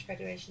the Scottish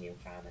Federation of Young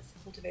Farmers,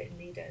 Cultivating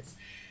Leaders.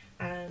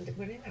 And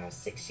we're in our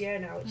 6th year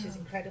now, which is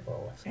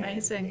incredible.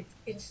 Amazing.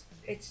 It's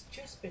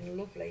just been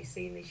lovely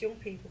seeing these young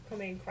people come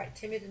in quite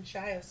timid and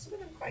shy, or some of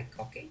them quite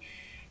cocky.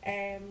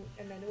 And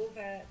then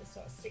over the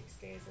sort of 6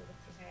 days, over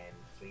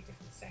 3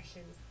 different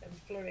sessions, and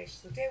flourish.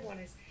 So day 1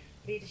 is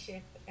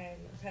leadership and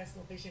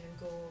personal vision and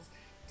goals.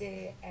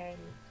 Day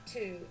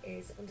 2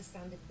 is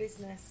understanding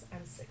business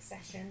and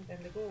succession. Then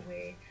they go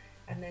away,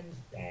 and then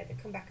they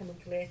come back a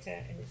month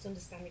later, and it's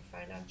understanding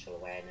financial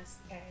awareness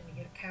and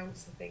your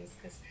accounts and things,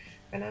 because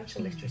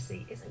financial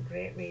literacy isn't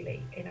great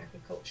really in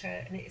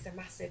agriculture, and it is a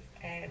massive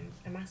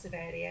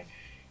area.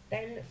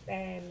 Then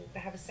they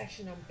have a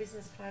session on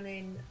business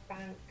planning,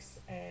 banks,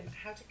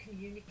 how to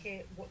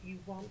communicate what you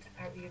want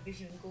out of your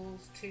vision and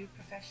goals to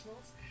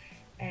professionals.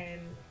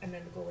 And then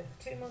they go away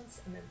for 2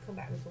 months, and then come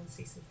back and go and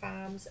see some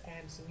farms,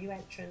 some new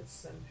entrants,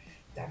 some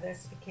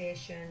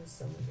diversification,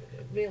 some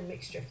real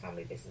mixture of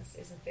family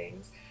businesses and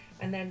things.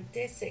 And then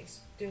day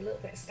 6, do a little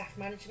bit of staff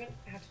management,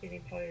 how to be the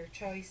employer of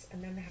choice,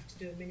 and then they have to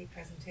do a mini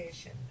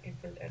presentation in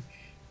front of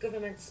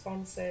government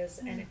sponsors,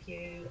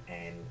 NFU.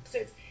 So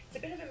it's a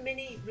bit of a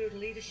mini rural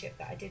leadership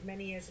that I did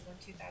many years ago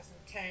in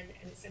 2010,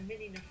 and it's a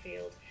mini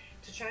Nuffield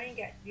to try and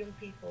get young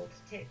people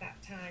to take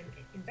that time,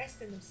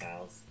 invest in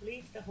themselves,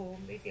 leave the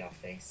home, leave the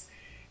office,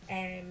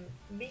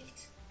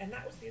 meet. And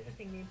that was the other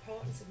thing, the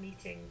importance of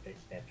meeting.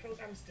 The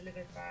program's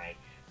delivered by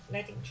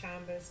Leading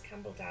Chambers,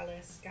 Campbell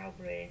Dallas,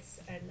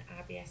 Galbraith, and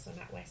RBS on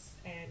NatWest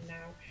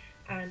now.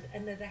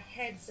 And they're the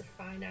heads of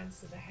finance,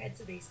 they're the heads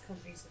of these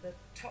companies, they're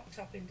the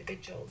top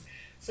individuals.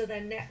 So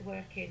they're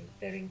networking,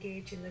 they're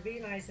engaging, they're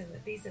realising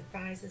that these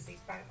advisors, these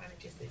bank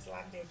managers, these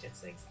land agents,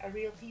 things are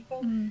real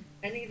people.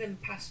 Many of them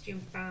past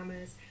young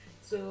farmers.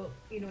 So,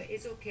 it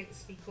is okay to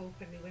speak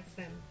openly with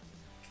them.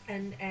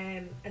 And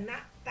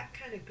that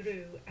kind of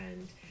grew.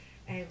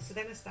 And so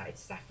then I started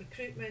staff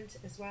recruitment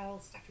as well,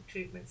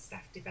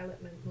 staff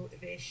development,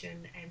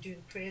 motivation, and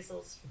doing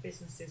appraisals for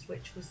businesses,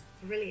 which was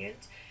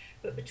brilliant.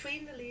 But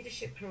between the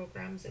leadership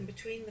programs and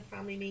between the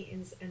family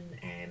meetings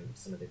and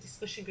some of the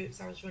discussion groups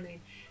I was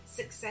running,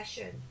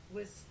 succession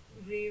was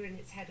rearing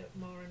its head up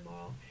more and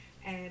more.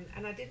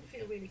 And I didn't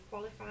feel really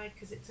qualified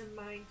because it's a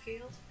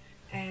minefield.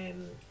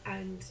 And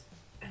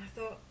I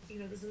thought,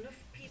 there's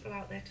enough people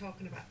out there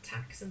talking about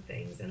tax and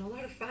things, and a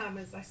lot of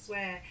farmers, I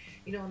swear,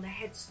 on their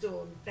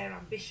headstone, their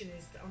ambition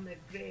is on their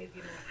grave,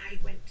 I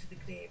went to the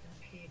grave and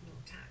paid no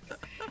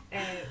tax,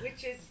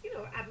 which is,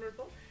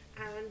 admirable.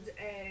 And,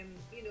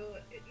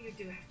 you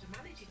do have to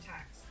manage your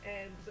tax.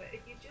 But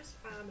if you're just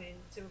farming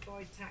to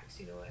avoid tax,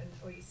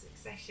 or your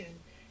succession,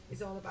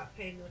 is all about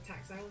paying no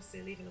tax. I always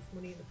say leave enough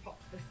money in the pot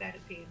for the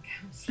therapy and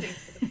counselling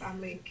for the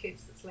family and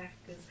kids that's left,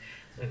 because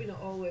it's maybe not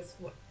always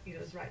what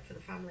is right for the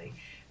family.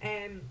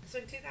 So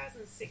in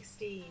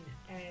 2016,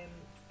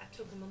 I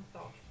took a month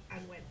off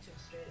and went to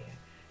Australia,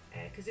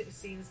 because it was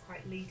seen as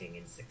quite leading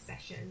in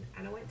succession,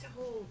 and I went to a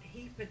whole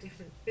heap of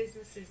different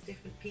businesses,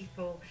 different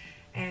people,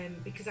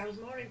 because I was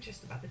more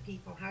interested about the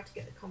people, how to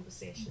get the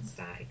conversation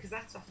started, because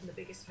that's often the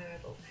biggest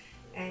hurdle.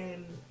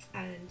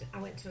 And I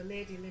went to a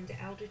lady, Linda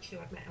Eldridge, who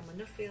I'd met on my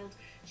Nuffield.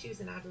 She was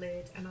in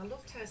Adelaide, and I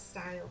loved her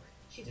style.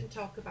 She didn't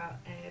talk about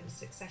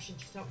succession,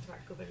 she talked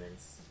about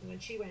governance. When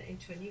she went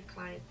into a new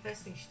client,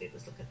 first thing she did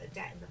was look at the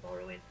debt and the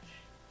borrowing,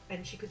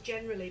 and she could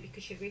generally,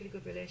 because she had really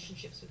good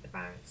relationships with the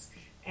banks,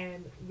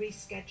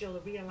 reschedule or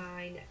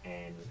realign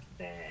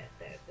the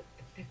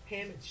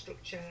payment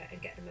structure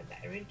and get them a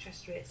better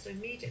interest rate. So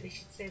immediately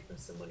she'd save them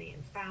some money,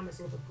 and farmers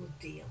love a good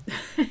deal.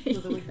 So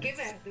they would give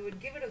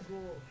it a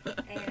go,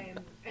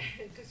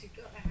 because she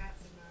got their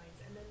hearts and minds.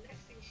 And then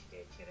next thing she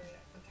did, she had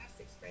a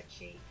fantastic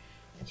spreadsheet,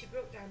 and she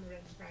broke down her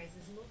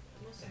enterprises.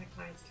 Most of her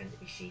clients tend to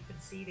be sheep and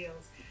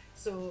cereals,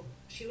 so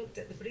she looked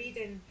at the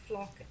breeding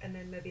flock, and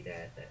then maybe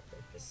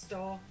the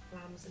store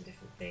lambs and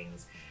different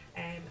things,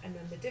 and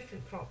then the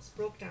different crops,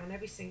 broke down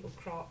every single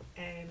crop,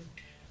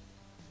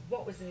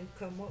 what was the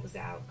income, what was the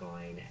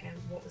outgoing, and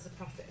what was the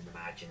profit and the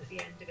margin at the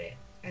end of it,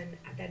 and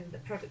then the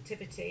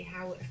productivity,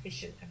 how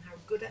efficient and how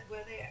good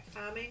were they at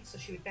farming. So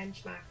she would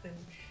benchmark them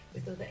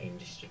with other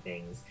industry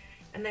things.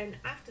 And then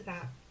after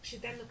that,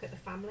 she'd then look at the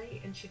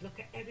family, and she'd look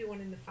at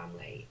everyone in the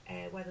family,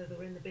 whether they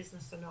were in the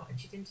business or not, and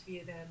she'd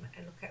interview them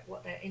and look at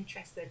what their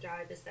interests, their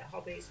drivers, their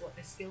hobbies, what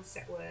their skill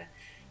set were,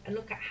 and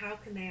look at how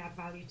can they add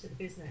value to the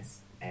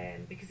business.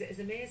 Because it is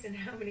amazing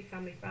how many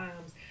family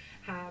farms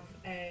have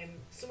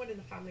someone in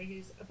the family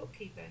who's a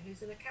bookkeeper,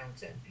 who's an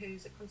accountant,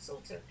 who's a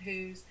consultant,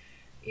 who's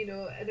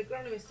an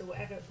agronomist or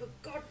whatever, but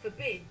God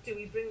forbid do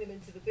we bring them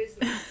into the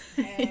business.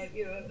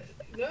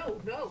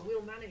 No,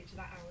 we'll manage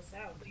that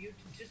ourselves. You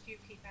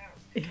keep out.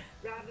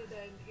 Rather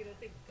than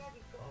think, God,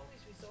 we've got all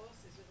these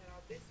resources within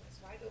our business.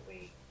 Why don't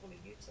we fully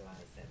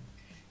utilise them?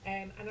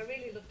 And I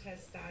really loved her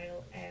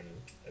style.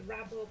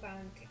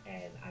 Rabobank,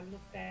 I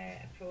loved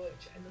their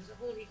approach, and there was a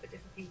whole heap of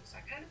different people. So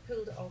I kind of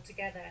pulled it all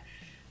together,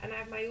 and I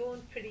have my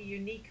own pretty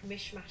unique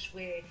mishmash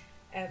way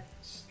of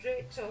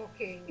straight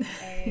talking,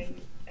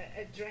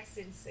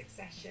 addressing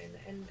succession,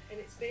 and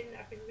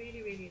I've been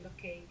really, really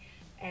lucky.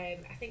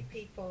 I think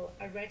people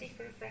are ready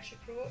for a fresh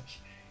approach,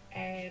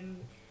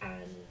 and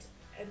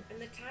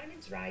the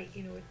timing's right,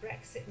 with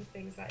Brexit and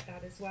things like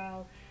that as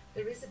well.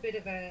 There is a bit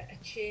of a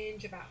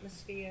change of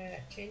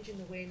atmosphere, change in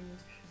the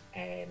wind,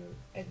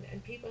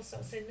 and people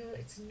sort of say, no,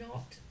 it's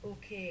not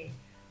okay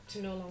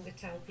to no longer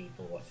tell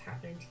people what's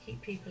happening, to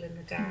keep people in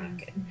the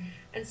dark.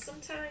 And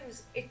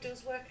sometimes it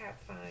does work out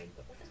fine,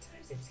 but other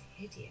times it's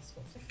hideous.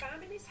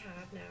 Farming is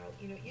hard now.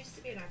 It used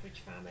to be an average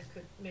farmer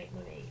could make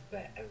money,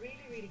 but a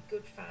really, really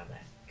good farmer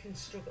can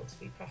struggle to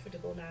be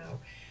profitable now.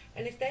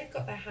 And if they've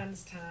got their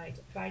hands tied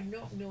by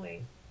not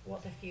knowing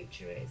what their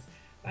future is,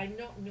 by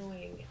not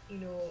knowing,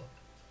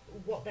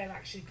 what they're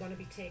actually going to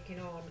be taking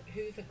on,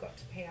 who they've got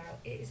to pay out,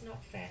 it is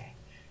not fair.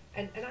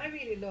 And I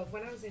really love,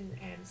 when I was in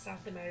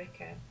South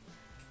America,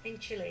 in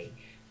Chile,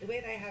 the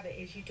way they have it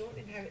is you don't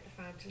inherit the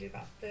farm till you're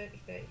about 30,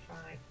 35,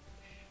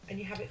 and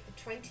you have it for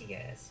 20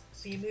 years,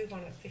 so you move on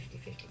at 50,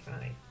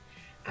 55.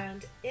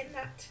 And in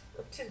that,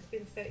 up to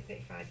being 30,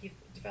 35,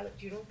 you've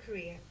developed your own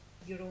career,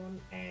 your own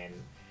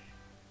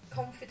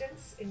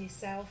confidence in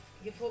yourself,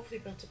 you've hopefully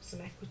built up some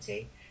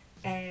equity,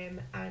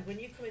 and when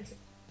you come into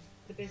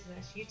the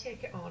business, you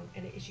take it on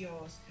and it is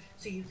yours.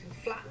 So you can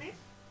flatten it.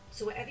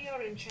 So whatever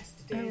you're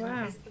interested in,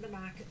 as for the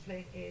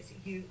marketplace is,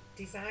 you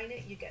design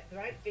it, you get the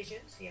right vision.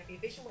 So you have your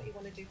vision, what you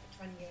want to do for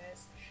 20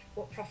 years,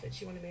 what profits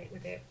you want to make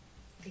with it.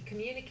 You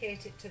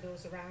communicate it to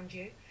those around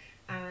you,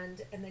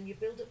 and then you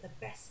build up the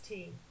best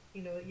team.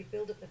 You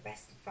build up the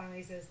best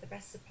advisors, the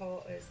best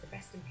supporters, the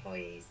best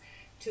employees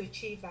to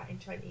achieve that in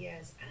 20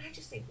 years. And I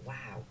just think,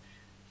 wow,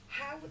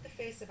 how would the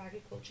face of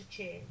agriculture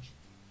change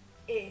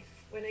if,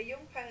 when a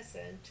young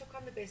person took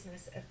on the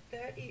business at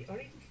 30 or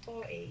even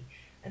 40,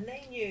 and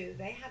they knew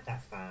they had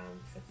that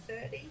farm for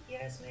 30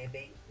 years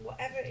maybe,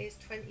 whatever it is,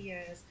 20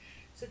 years.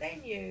 So they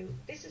knew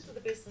this was the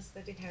business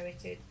they'd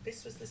inherited,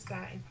 this was the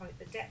starting point,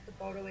 the debt, the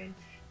borrowing,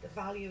 the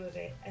value of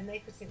it, and they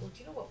could think, well, do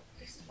you know what,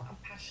 this is what I'm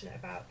passionate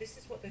about, this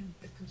is what the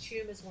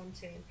consumer's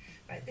wanting,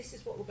 right, this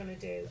is what we're going to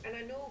do. And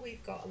I know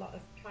we've got a lot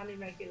of planning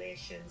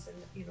regulations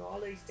and all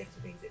these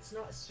different things, it's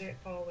not as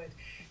straightforward,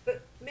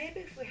 but maybe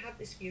if we had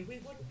this view, we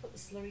wouldn't put the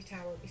slurry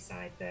tower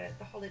beside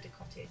the holiday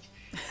cottage,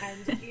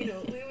 and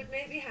we would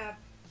maybe have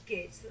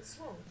gates that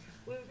swung,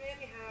 we would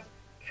maybe have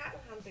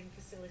cattle handling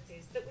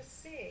facilities that were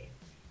safe,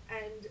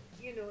 and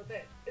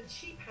and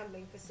sheep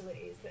handling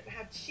facilities that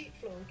had sheep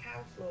flow and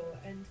cow flow,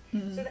 and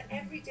so that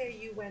every day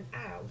you went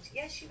out,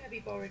 yes, you maybe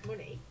borrowed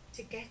money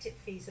to get it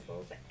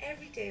feasible, but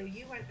every day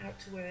you went out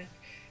to work,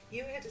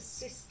 you had a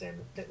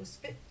system that was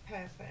fit for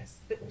purpose,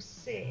 that was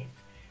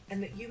safe,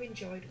 and that you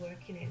enjoyed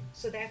working in.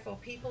 So therefore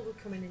people would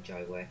come and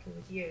enjoy working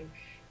with you,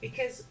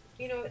 because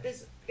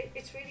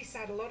it's really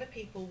sad. A lot of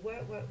people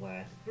work,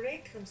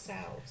 break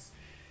themselves,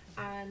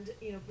 and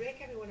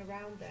break everyone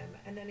around them,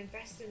 and then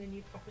invest in a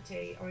new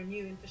property or a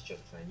new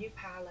infrastructure, a new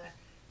parlour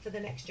for the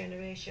next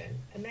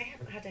generation, and they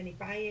haven't had any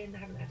buy-in, they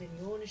haven't had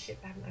any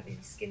ownership, they haven't had any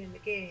skin in the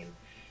game,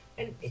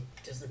 and it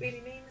doesn't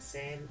really mean the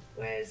same.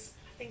 Whereas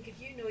I think if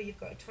you've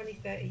got a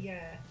 20-30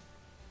 year,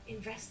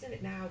 invest in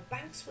it now.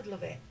 Banks would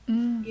love it.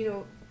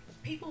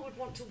 People would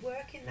want to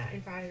work in that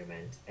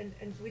environment, and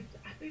we'd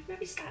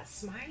maybe start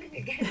smiling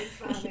again in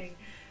farming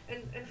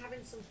and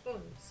having some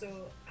fun.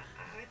 So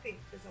I think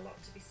there's a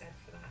lot to be said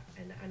for that,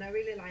 and I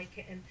really like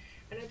it, and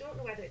I don't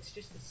know whether it's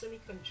just the sunny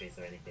countries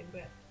or anything,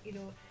 but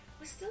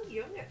we're still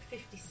young at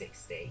 50,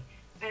 60,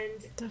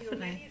 and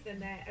many of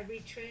them are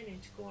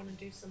retraining to go on and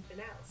do something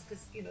else,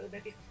 because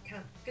maybe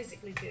can't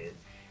physically do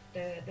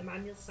the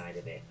manual side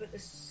of it, but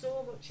there's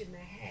so much in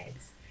their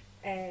heads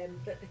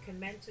that they can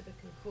mentor, they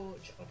can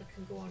coach, or they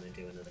can go on and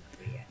do another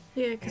career.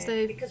 Yeah,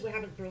 because we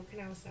haven't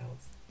broken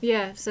ourselves.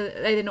 Yeah, so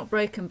they're not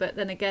broken, but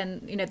then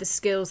again, the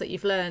skills that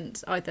you've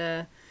learned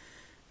either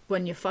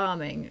when you're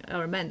farming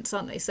are immense,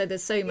 aren't they? So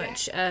there's so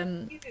much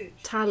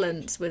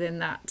talent within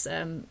that,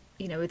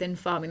 within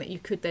farming that you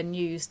could then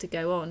use to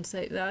go on. So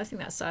I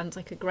think that sounds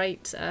like a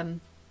great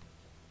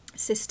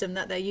system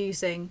that they're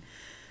using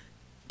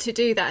to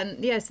do that.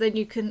 And yes, then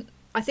you can,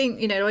 I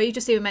think, or you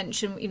just even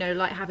mentioned,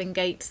 like having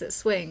gates that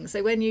swing.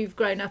 So when you've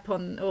grown up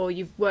on, or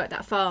you've worked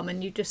that farm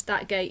and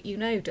that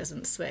gate,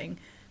 doesn't swing,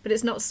 but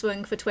it's not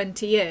swung for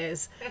 20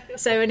 years.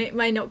 So, and it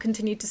may not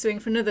continue to swing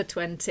for another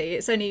 20.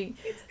 It's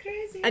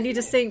crazy. And you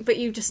just think, but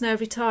you just know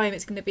every time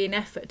it's going to be an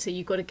effort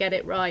you've got to get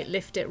it right,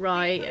 lift it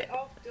right. You put it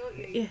off, don't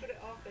you? You put it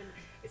off, and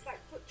it's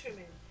like foot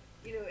trimming.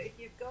 If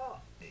you've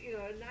got,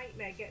 a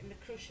nightmare getting the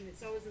crush and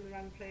it's always in the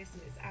wrong place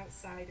and it's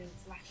outside and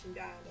it's lashing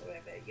down or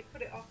whatever, you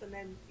put it off, and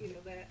then,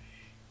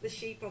 the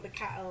sheep or the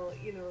cattle,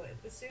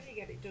 the sooner you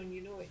get it done,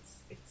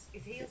 it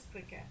heals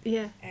quicker.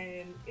 Yeah.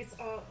 It's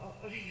all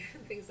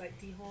even things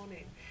like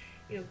dehorning.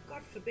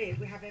 God forbid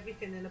we have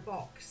everything in a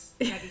box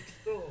ready to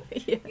go.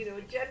 Yeah.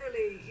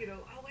 Generally,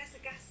 where's the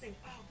gas thing?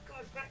 Oh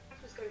God,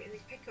 Grandpa's got it in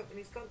his pickup and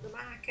he's gone to the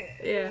market.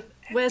 Yeah.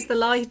 Where's the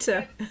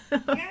lighter?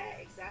 Yeah,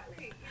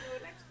 exactly.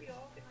 Let's be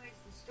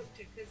organised and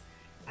structured, because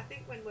I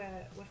think when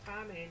we're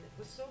farming,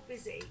 we're so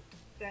busy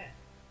that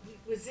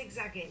we're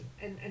zigzagging,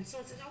 and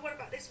someone says, oh, what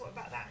about this, what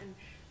about that, and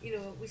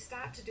we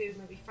start to do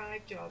maybe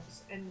 5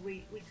 jobs and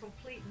we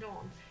complete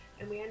none,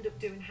 and we end up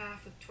doing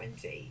half of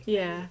 20.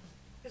 Yeah.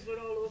 Because we're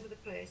all over the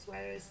place.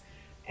 Whereas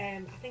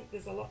I think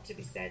there's a lot to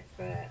be said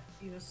for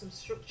some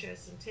structure,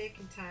 some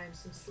taking time,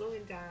 some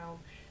slowing down,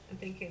 and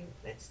thinking,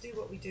 let's do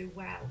what we do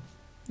well.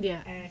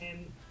 Yeah.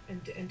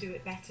 And do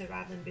it better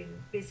rather than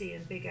being busy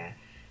and bigger.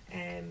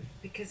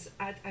 Because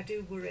I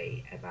do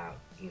worry about,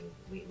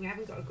 we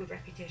haven't got a good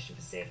reputation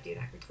for safety in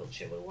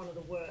agriculture. We're one of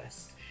the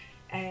worst.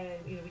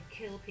 We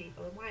kill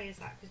people, and why is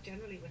that? Because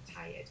generally we're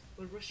tired,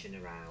 we're rushing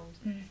around,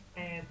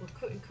 we're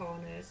cutting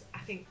corners. I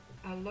think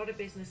a lot of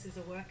businesses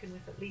are working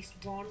with at least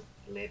one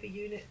labour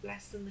unit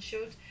less than they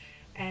should,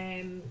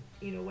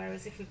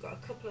 whereas if we've got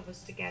a couple of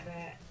us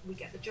together, we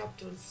get the job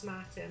done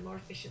smarter, more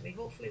efficiently.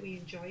 Hopefully we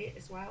enjoy it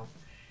as well,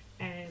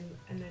 and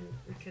then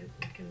we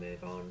can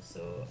move on.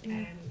 So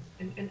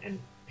and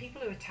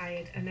people who are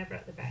tired are never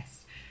at the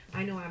best.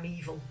 I know I'm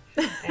evil.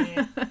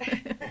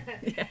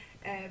 Yeah.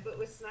 But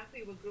we're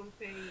snappy, we're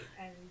grumpy,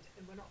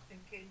 and we're not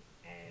thinking.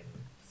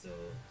 So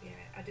yeah,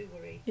 I do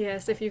worry.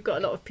 Yes, if you've got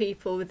a lot of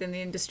people within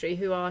the industry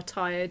who are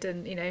tired,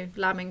 and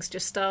lambing's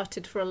just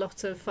started for a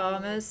lot of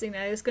farmers,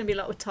 there's going to be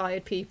a lot of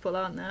tired people,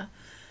 aren't there?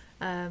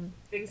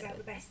 Brings out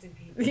the best in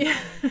people. Yeah.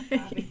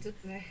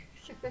 Doesn't they?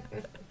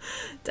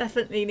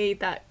 Definitely need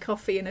that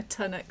coffee and a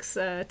Tunnocks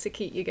to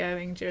keep you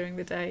going during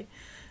the day.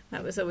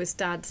 That was always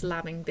Dad's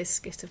lambing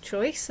biscuit of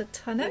choice, a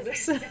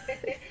Tunnocks. And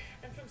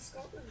from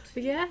Scotland.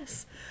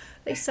 Yes,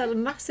 they sell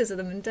masses of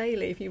them in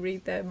daily if you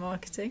read their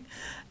marketing.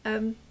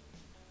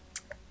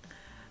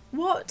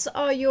 What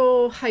are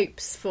your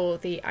hopes for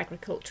the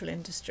agricultural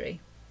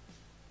industry?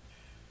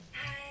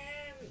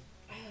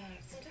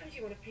 Sometimes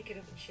you want to pick it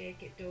up and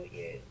shake it, don't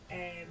you?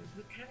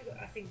 We've kind of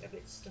got, I think, a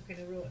bit stuck in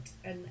a rut,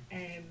 and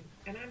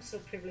I'm so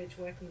privileged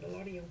working with a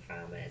lot of young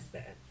farmers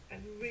that are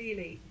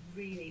really,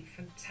 really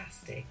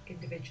fantastic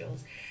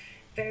individuals,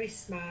 very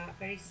smart,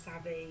 very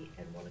savvy,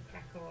 and want to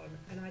crack on.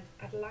 And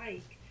I'd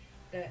like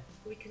that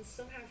we can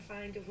somehow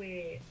find a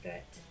way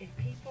that if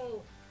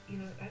people,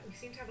 we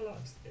seem to have a lot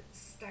of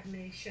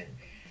stagnation.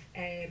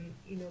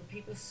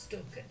 People are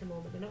stuck at the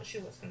moment. They're not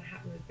sure what's going to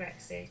happen with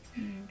Brexit.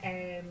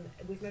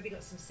 We've maybe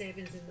got some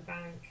savings in the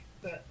bank,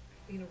 but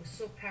we're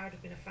so proud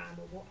of being a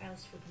farmer. What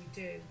else would we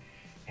do?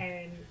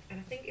 And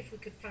I think if we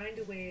could find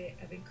a way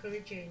of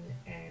encouraging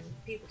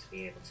people to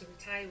be able to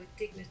retire with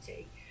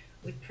dignity,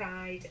 with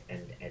pride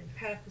and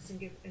purpose,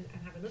 and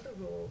have another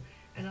role,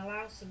 and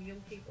allow some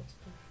young people to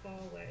come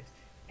forward.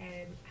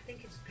 I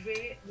think it's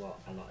great what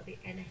a lot of the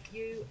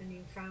NFU and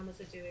young farmers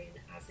are doing,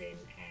 as in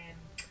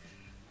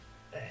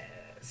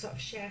sort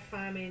of share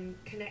farming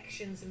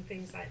connections and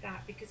things like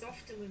that, because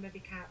often we maybe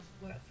can't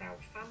work for our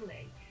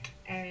family,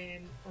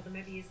 or there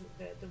maybe isn't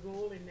the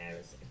role in there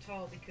at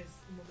all, because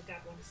mum and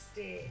dad want to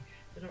stay,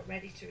 they're not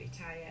ready to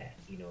retire,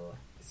 you know.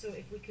 So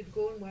if we could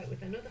go and work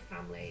with another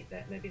family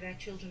that maybe their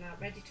children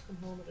aren't ready to come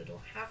home, or they don't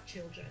have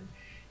children,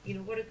 you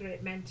know, what a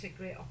great mentor,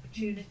 great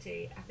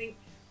opportunity. I think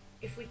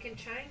if we can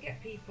try and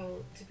get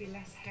people to be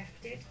less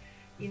hefted,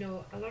 you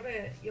know, a lot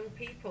of young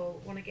people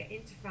want to get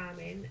into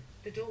farming,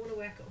 they don't want to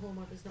work at home,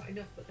 or there's not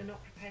enough, but they're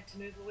not prepared to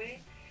move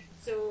away.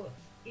 So,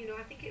 you know,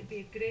 I think it'd be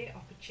a great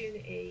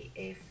opportunity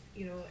if,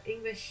 you know,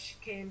 English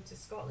came to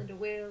Scotland or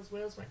Wales,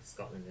 Wales went to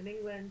Scotland and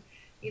England,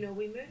 you know,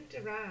 we moved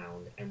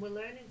around and we're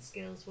learning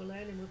skills, we're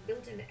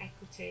building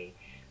equity,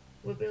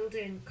 we're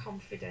building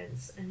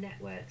confidence and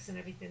networks and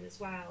everything as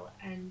well.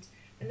 And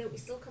then we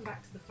still come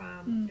back to the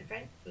farm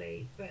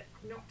eventually, but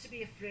not to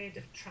be afraid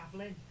of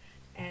travelling,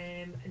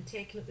 and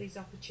taking up these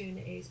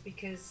opportunities,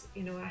 because,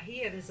 you know, I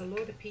hear there's a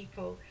load of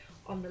people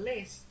on the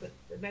list, but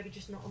maybe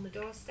just not on the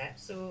doorstep,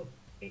 so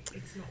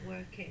it's not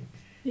working.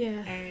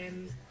 Yeah.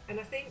 And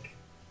I think,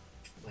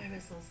 where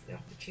is those the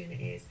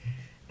opportunities?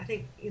 I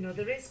think, you know,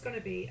 there is going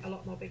to be a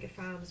lot more bigger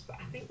farms, but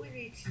I think we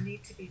need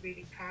to be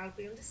really proud.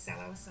 We undersell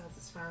ourselves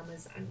as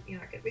farmers, and, you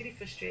know, I get really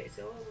frustrated.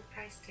 Oh, we're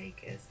price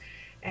takers,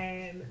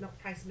 not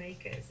price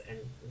makers. And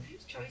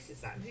whose choice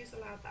is that, and who's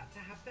allowed that to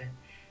happen?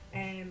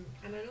 And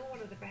I know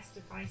one of the best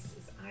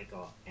advices I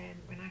got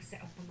when I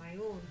set up on my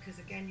own, because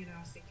again, you know,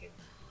 I was thinking,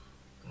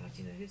 God,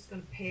 you know, who's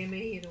going to pay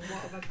me? You know, what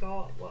have I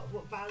got?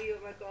 What value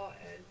have I got?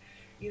 And,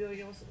 you know,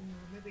 you also,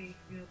 maybe,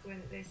 you know, going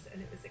at this.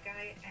 And it was a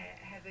guy,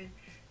 Heaven,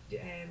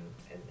 and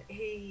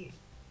he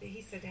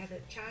said, Heather,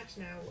 charge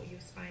now what you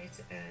aspire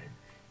to earn,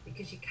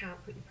 because you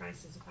can't put your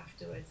prices up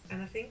afterwards.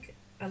 And I think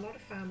a lot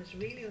of farmers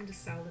really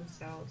undersell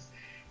themselves,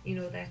 you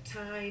know, their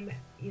time,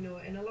 you know,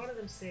 and a lot of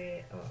them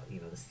say, oh,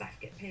 you know, the staff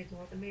get paid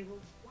more than me. Well,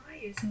 why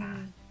is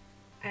that?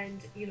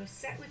 And, you know,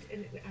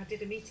 and I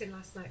did a meeting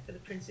last night for the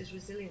Prince's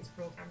Resilience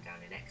Programme down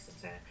in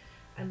Exeter,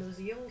 and there was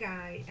a young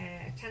guy,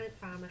 a tenant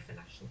farmer for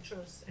National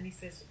Trust, and he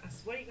says, I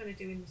said, what are you going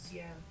to do in this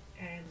year?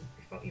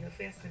 Before, you know,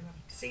 first I'm going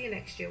to see you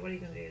next year, what are you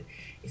going to do?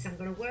 He said, I'm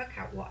going to work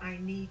out what I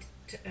need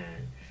to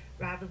earn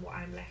rather than what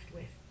I'm left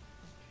with.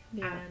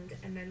 Yeah.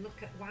 And then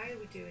look at, why are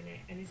we doing it,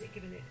 and is it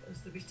giving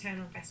us the return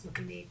on investment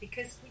we need?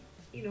 Because,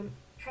 you know,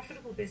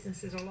 profitable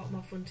businesses are a lot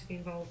more fun to be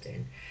involved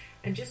in,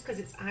 and just because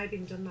it's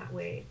being done that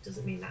way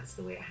doesn't mean that's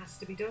the way it has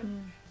to be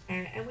done.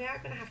 And we are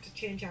going to have to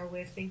change our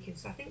way of thinking.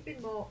 So I think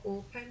being more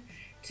open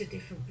to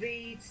different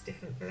breeds,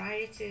 different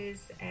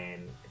varieties,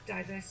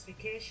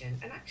 diversification,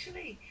 and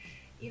actually,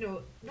 you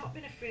know, not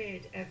being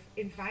afraid of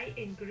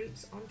inviting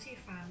groups onto your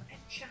farm and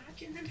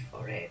charging them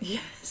for it.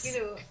 Yes. You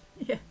know,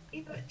 yeah.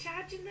 You know,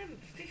 charging them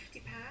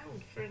 £50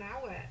 for an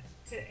hour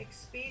to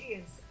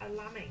experience a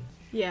lambing.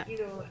 Yeah. You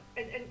know,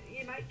 and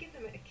you might give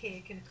them a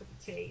cake and a cup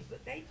of tea,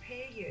 but they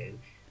pay you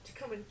to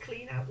come and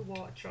clean out the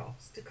water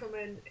troughs, to come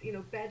and, you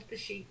know, bed the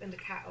sheep and the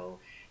cattle,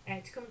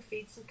 to come and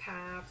feed some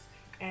calves,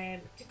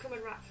 to come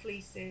and wrap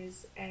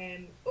fleeces.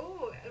 And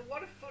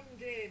what a fun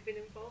day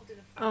being involved in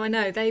a farm. Oh, I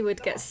know, they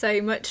would get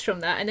so much from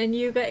that, and then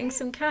you're getting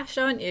some cash,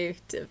 aren't you,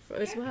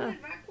 as well?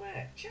 Rag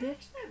work, charge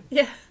them.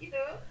 Yeah. You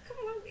know, come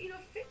along, you know,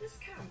 fitness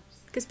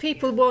camps. Because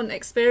people want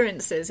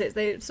experiences.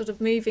 They're sort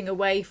of moving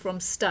away from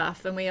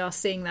stuff, and we are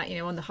seeing that, you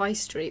know, on the high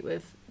street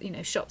with, you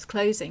know, shops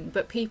closing.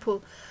 But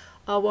people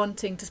are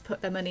wanting to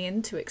put their money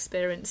into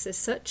experiences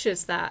such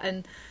as that.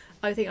 And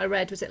I think I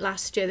read, was it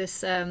last year,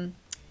 this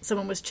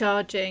someone was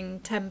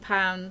charging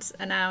 £10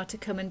 an hour to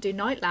come and do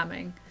night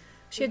lambing.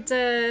 She had,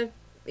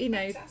 you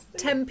know,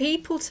 10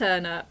 people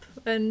turn up,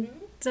 and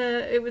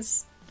it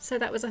was, so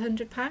that was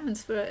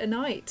 £100 for a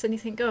night. And you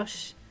think,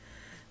 gosh,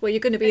 well,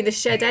 you're going to be in the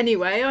shed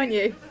anyway, aren't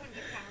you? £100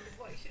 is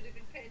what you should have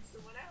been paying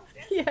someone else.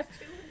 Yeah. £200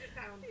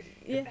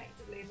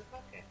 effectively in the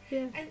pocket.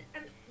 Yeah.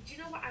 And do you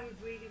know what I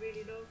would really,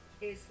 really love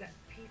is that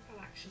people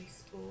actually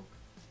spoke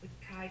with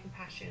pride and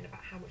passion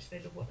about how much they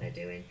love what they're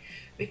doing,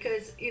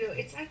 because, you know,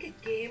 it's like a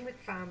game with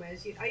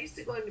farmers. I used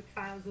to go on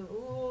farms and,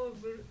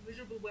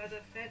 miserable weather,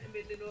 fair to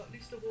middling, at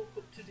least I woke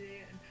up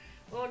today,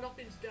 and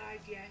nothing's died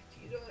yet,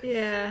 you know.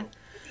 Yeah.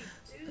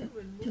 It's so doom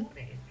and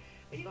moaning.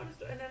 And you got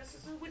to, and then I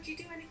said, would you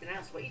do anything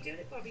else? What are you doing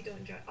it for if you don't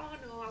enjoy it? Oh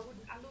no, I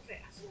wouldn't. I love it.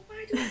 I said, well,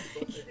 why do I have to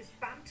go through this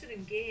banter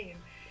and game?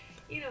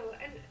 You know,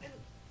 and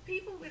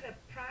people with a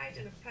pride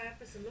and a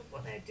purpose and love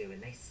what they're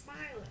doing, they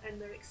smile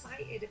and they're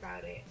excited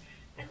about it.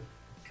 And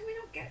can we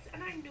not get?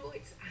 And I know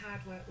it's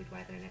hard work with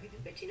weather and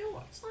everything, but you know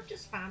what? It's not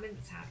just farming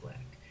that's hard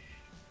work.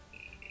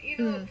 You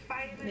know,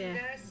 firemen,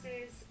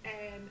 nurses,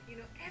 you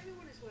know,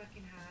 everyone is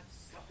working hard.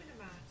 Stop being a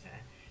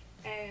martyr.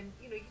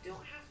 You know, you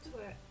don't have to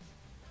work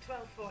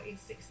 12, 14,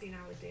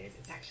 16-hour days.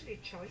 It's actually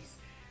a choice.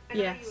 And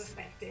are you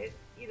effective?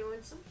 You know,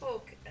 and some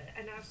folk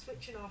are now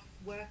switching off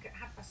work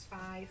at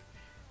 5:30,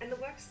 and the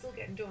work's still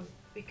getting done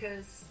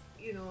because,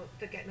 you know,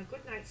 they're getting a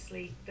good night's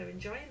sleep. They're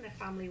enjoying their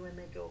family when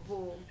they go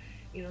home.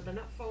 You know, they're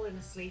not falling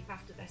asleep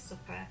after their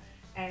supper.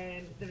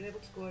 They're able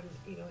to go and,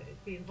 you know,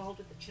 be involved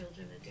with the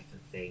children and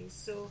different things.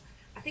 So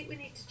I think we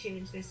need to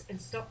change this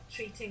and stop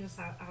treating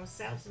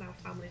ourselves and our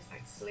families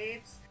like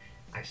slaves.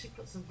 Actually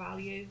put some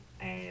value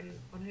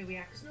on who we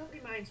are, because nobody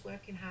minds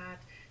working hard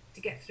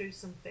to get through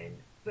something,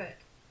 but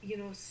you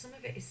know, some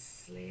of it is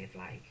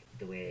slave-like,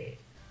 the way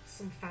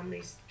some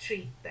families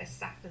treat their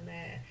staff and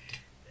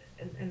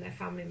their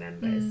family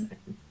members,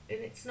 and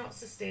it's not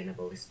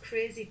sustainable. This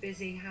crazy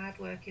busy,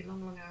 hard-working,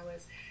 long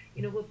hours,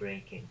 you know, we're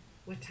breaking,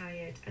 we're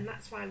tired, and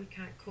that's why we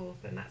can't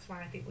cope, and that's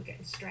why I think we're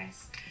getting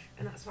stressed,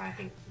 and that's why I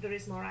think there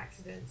is more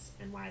accidents,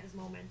 and why there's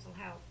more mental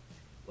health.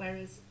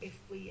 Whereas if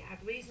we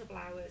had reasonable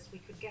hours, we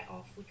could get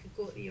off, we could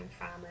go to the young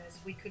farmers,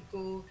 we could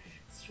go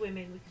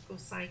swimming, we could go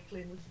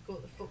cycling, we could go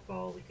to the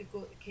football, we could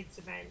go to the kids'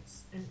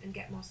 events and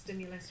get more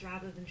stimulus,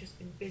 rather than just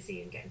being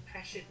busy and getting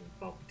pressured and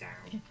bogged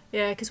down.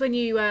 Yeah, because when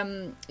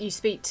you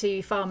speak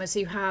to farmers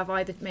who have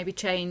either maybe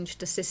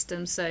changed a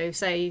system, so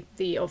say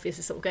the obvious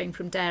is sort of going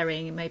from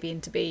dairying and maybe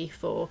into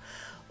beef, or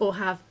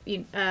have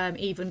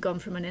even gone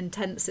from an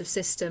intensive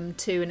system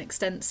to an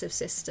extensive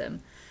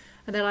system,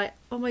 and they're like,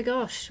 oh my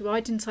gosh,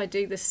 why didn't I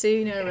do this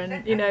sooner?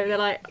 And you know, they're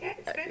like, yeah,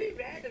 it's very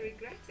rare they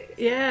regret it.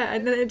 Yeah,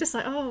 and then they're just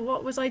like, oh,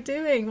 what was I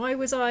doing? Why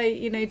was I,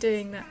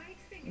 doing that?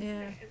 Thing,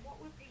 yeah. And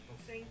what will people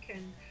think,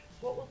 and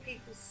what will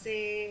people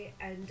say,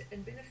 and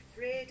being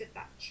afraid of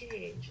that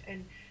change.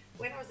 And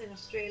when I was in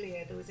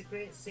Australia, there was a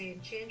great saying: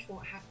 change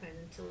won't happen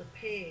until the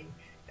pain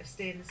of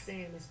staying the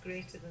same is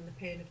greater than the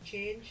pain of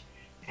change.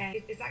 And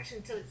it's actually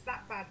until it's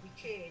that bad we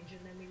change, and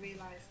then we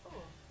realise,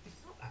 oh,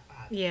 it's not that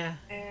bad. Yeah.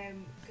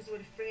 Because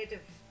we're afraid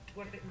of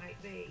what it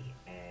might be,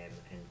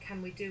 and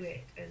can we do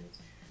it? And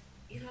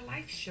you know,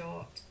 life's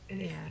short,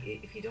 and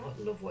if you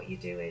don't love what you're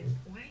doing,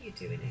 why are you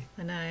doing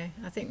it? I know.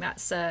 I think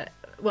that's I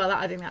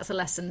think that's a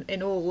lesson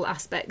in all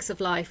aspects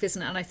of life,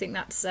 isn't it? And I think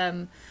that's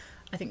I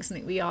think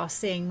something we are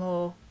seeing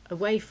more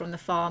away from the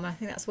farm. I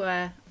think that's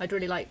where I'd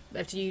really like,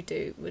 as you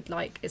do, would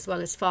like as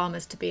well as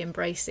farmers, to be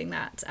embracing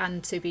that,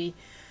 and to be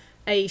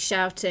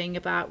shouting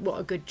about what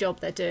a good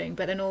job they're doing,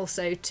 but then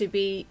also to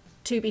be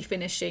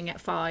finishing at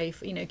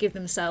 5, give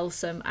themselves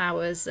some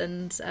hours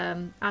and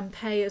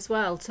pay as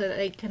well, so that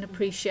they can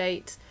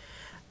appreciate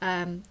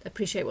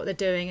what they're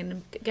doing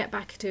and get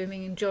back to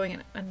enjoying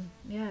it, and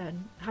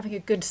having a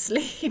good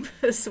sleep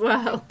as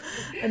well,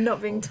 and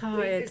not being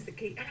tired. Is the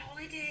key. And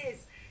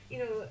holidays,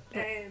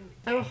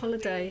 a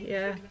holiday,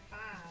 from the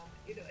farm,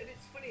 and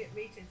it's funny at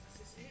meetings,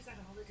 it's who's had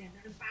a holiday, and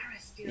they're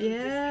embarrassed,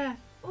 yeah.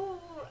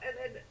 And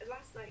then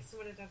last night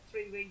someone had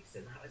 3 weeks,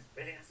 and that was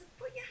brilliant. I said,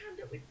 put your hand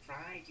up with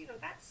pride.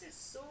 That says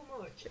so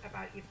much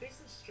about your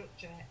business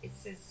structure. It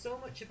says so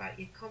much about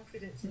your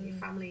confidence in your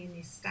family and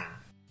your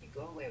staff. You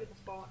go away with a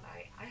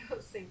fortnight, I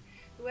always think,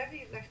 whoever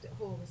you've left at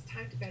home, it's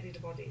time to bury the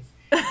bodies.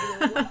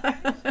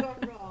 Whatever's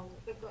gone wrong,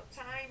 they've got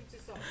time to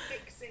sort of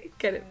fix it.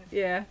 Get it,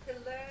 yeah. To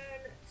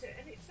learn,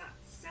 and it's that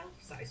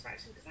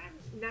self-satisfaction, because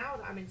now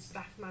that I'm in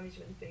staff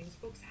management and things,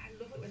 folks, I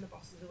love it when the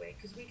boss is away,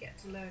 because we get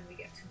to learn, we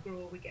get to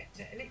grow,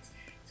 and it's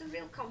a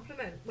real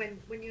compliment when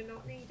you're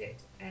not needed.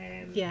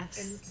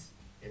 Yes.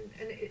 And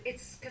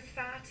it's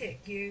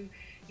cathartic. You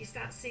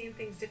start seeing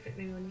things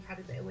differently when you've had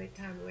a bit of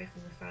time away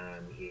from the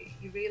farm.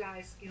 You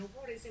realise,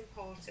 what is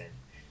important,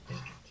 and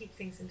keep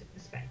things into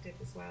perspective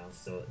as well.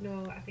 So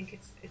no, I think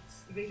it's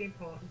really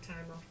important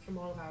time off from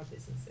all of our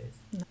businesses.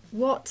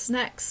 What's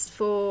next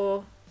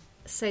for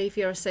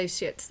Saviour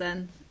Associates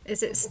then?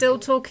 Is it still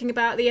talking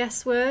about the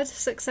S word,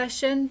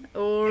 succession,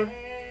 or?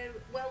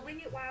 Well, wing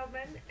it,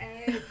 Wildman.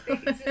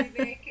 Fake it till you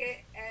make it.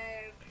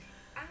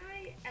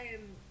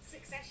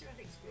 Succession, I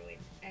think, is growing,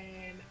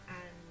 and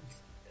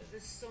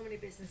there's so many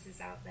businesses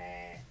out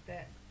there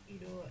that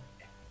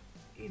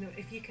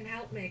if you can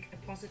help make a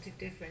positive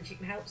difference, you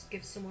can help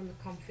give someone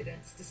the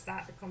confidence to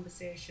start the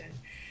conversation.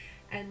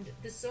 And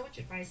there's so much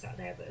advice out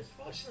there, but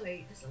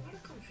unfortunately there's a lot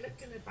of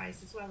conflicting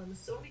advice as well, and there's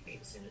so many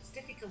people saying it's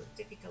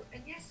difficult,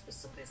 and yes, for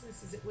some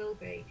businesses it will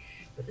be,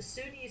 but the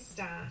sooner you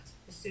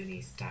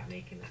start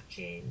making that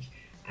change.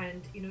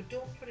 And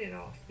don't put it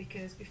off,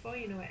 because before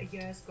you know it, a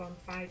year's gone,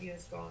 5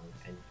 years gone,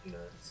 and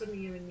suddenly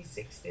you're in your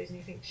 60s and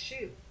you think,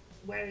 shoot,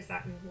 where is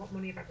that, and what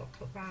money have I got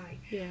put by?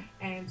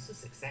 So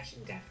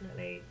succession,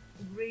 definitely.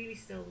 Really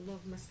still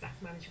love my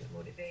staff management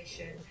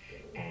motivation.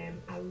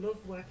 I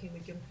love working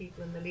with young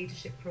people in the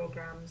leadership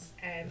programs.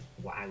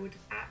 What I would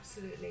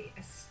absolutely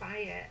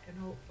aspire and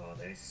hope for,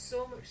 there is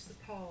so much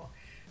support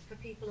for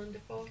people under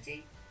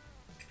 40.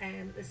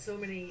 There's so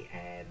many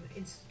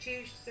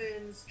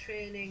institutions,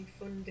 training,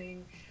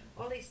 funding,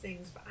 all these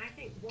things, but I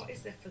think, what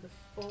is there for the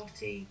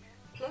 40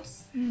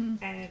 plus?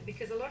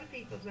 Because a lot of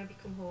people have maybe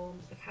come home,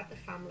 they've had the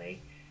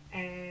family,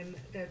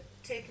 they've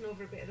taken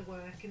over a bit of the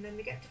work, and then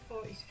they get to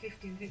 40 to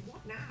 50 and think,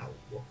 what now?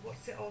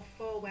 What's it all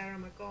for? Where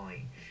am I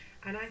going?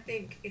 And I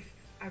think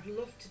I'd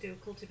love to do a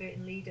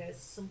Cultivating Leaders,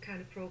 some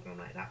kind of program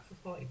like that for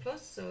 40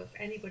 plus. So if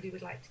anybody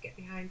would like to get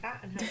behind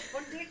that and help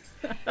fund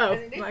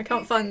it. I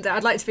can't fund it.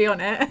 I'd like to be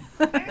on it.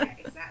 Yeah,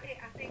 exactly.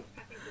 I think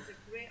there's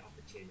a great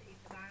opportunity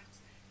for that,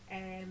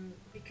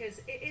 because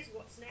it is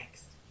what's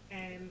next.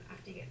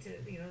 after you get to,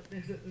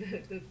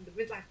 the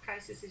midlife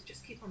crisis is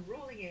just keep on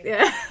rolling in.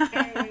 Yeah.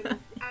 And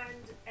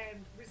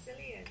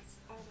resilience.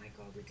 Oh my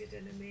God, we did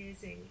an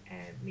amazing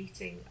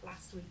meeting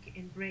last week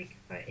in Brig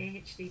for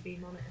AHDB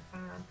Monitor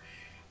Farm.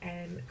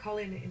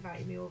 Colin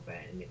invited me over,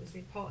 and it was the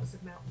importance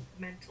of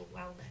mental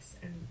wellness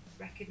and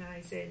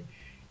recognising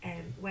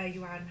where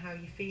you are and how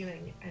you're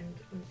feeling, and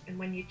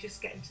when you're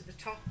just getting to the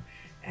top.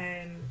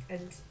 And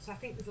so I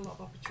think there's a lot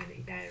of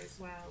opportunity there as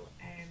well.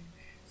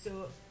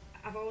 So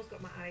I've always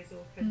got my eyes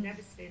open,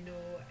 never say no,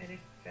 and if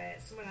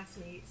someone asks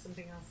me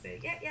something, I'll say,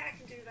 yeah, I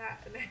can do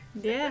that. And then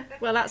Yeah,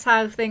 well, that's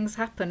how things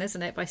happen,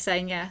 isn't it? By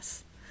saying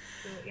yes.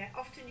 So yeah,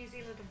 off to New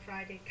Zealand on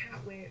Friday.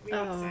 Can't wait.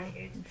 Really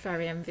excited.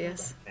 Very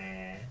envious. So got,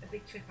 a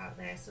big trip out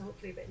there. So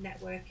hopefully a bit of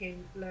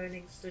networking,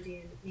 learning,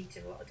 studying,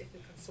 meeting a lot of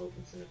different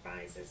consultants and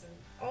advisors, and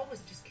always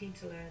just keen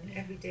to learn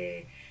every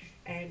day.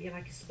 You're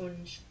like a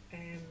sponge.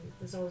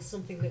 There's always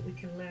something that we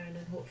can learn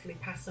and hopefully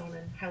pass on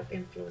and help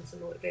influence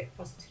and motivate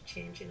positive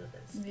change in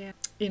others. Yeah.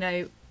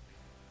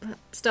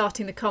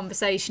 Starting the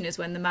conversation is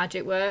when the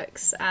magic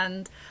works,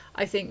 and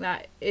I think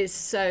that is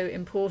so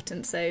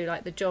important. So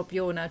like the job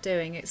you're now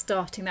doing, it's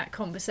starting that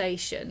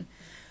conversation,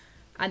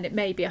 and it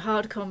may be a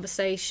hard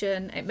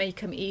conversation, it may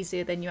come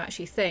easier than you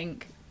actually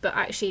think, but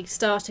actually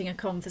starting a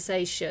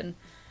conversation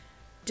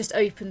just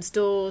opens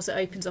doors, it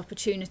opens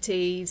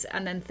opportunities,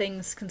 and then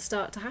things can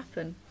start to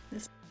happen.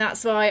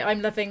 That's why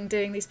I'm loving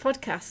doing these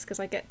podcasts, because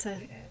I get to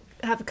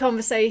have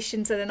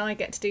conversations, and then I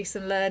get to do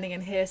some learning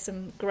and hear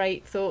some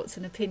great thoughts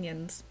and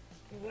opinions.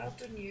 Well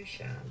done you,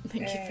 Shan.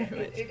 Thank you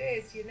very much. It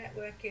is, you're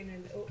networking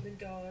and opening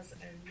doors,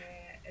 and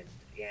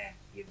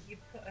you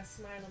put a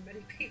smile on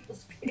many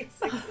people's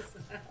faces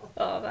as well.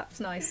 Oh, that's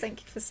nice.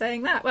 Thank you for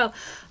saying that. Well,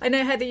 I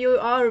know, Heather, you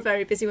are a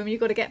very busy woman. You've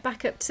got to get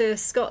back up to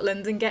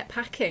Scotland and get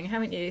packing,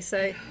 haven't you?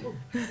 So,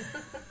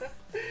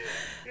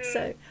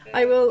 so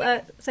I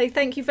will say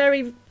thank you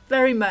very,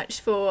 very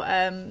much for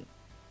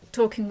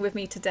talking with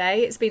me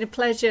today. It's been a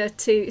pleasure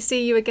to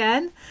see you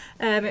again.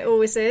 It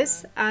always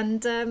is.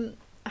 And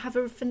have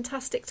a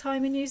fantastic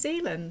time in New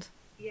Zealand.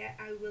 Yeah,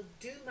 I will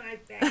do my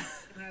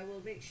best, and I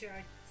will make sure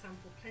I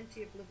sample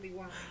plenty of lovely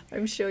wine.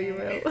 I'm sure you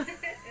will. And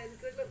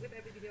good luck with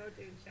everything you're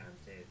doing, Shan,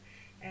 too.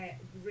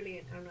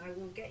 Brilliant. And I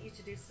will get you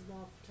to do some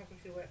more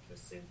photography work for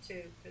us soon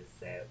too, because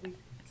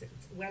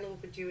it's well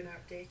overdue and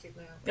outdated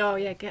now. Oh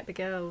yeah, get the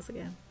girls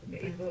again.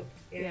 Get you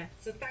booked. Yeah.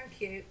 So thank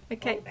you.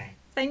 Okay. All the best.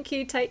 Thank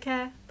you. Take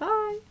care.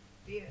 Bye.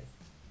 Yes.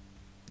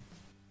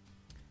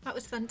 That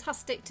was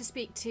fantastic to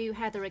speak to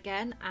Heather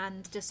again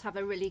and just have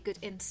a really good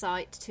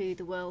insight to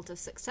the world of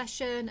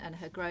succession and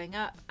her growing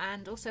up,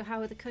 and also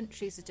how other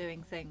countries are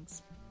doing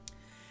things.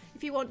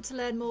 If you want to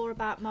learn more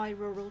about My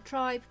Rural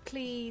Tribe,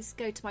 please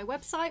go to my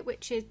website,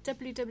 which is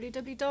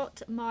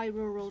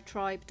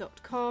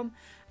www.myruraltribe.com,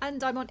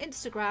 and I'm on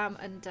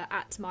Instagram under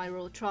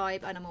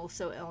 @myruraltribe, and I'm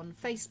also on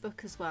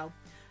Facebook as well,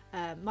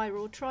 My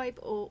Rural Tribe,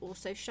 or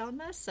also Shan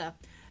Mercer.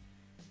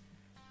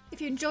 If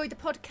you enjoyed the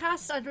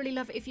podcast, I'd really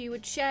love it if you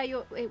would share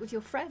it with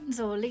your friends,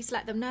 or at least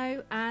let them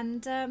know.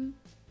 And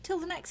till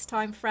the next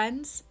time,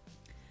 friends,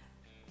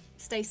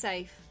 stay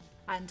safe.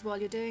 And while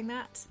you're doing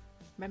that,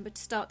 remember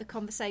to start the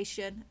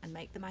conversation and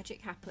make the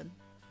magic happen.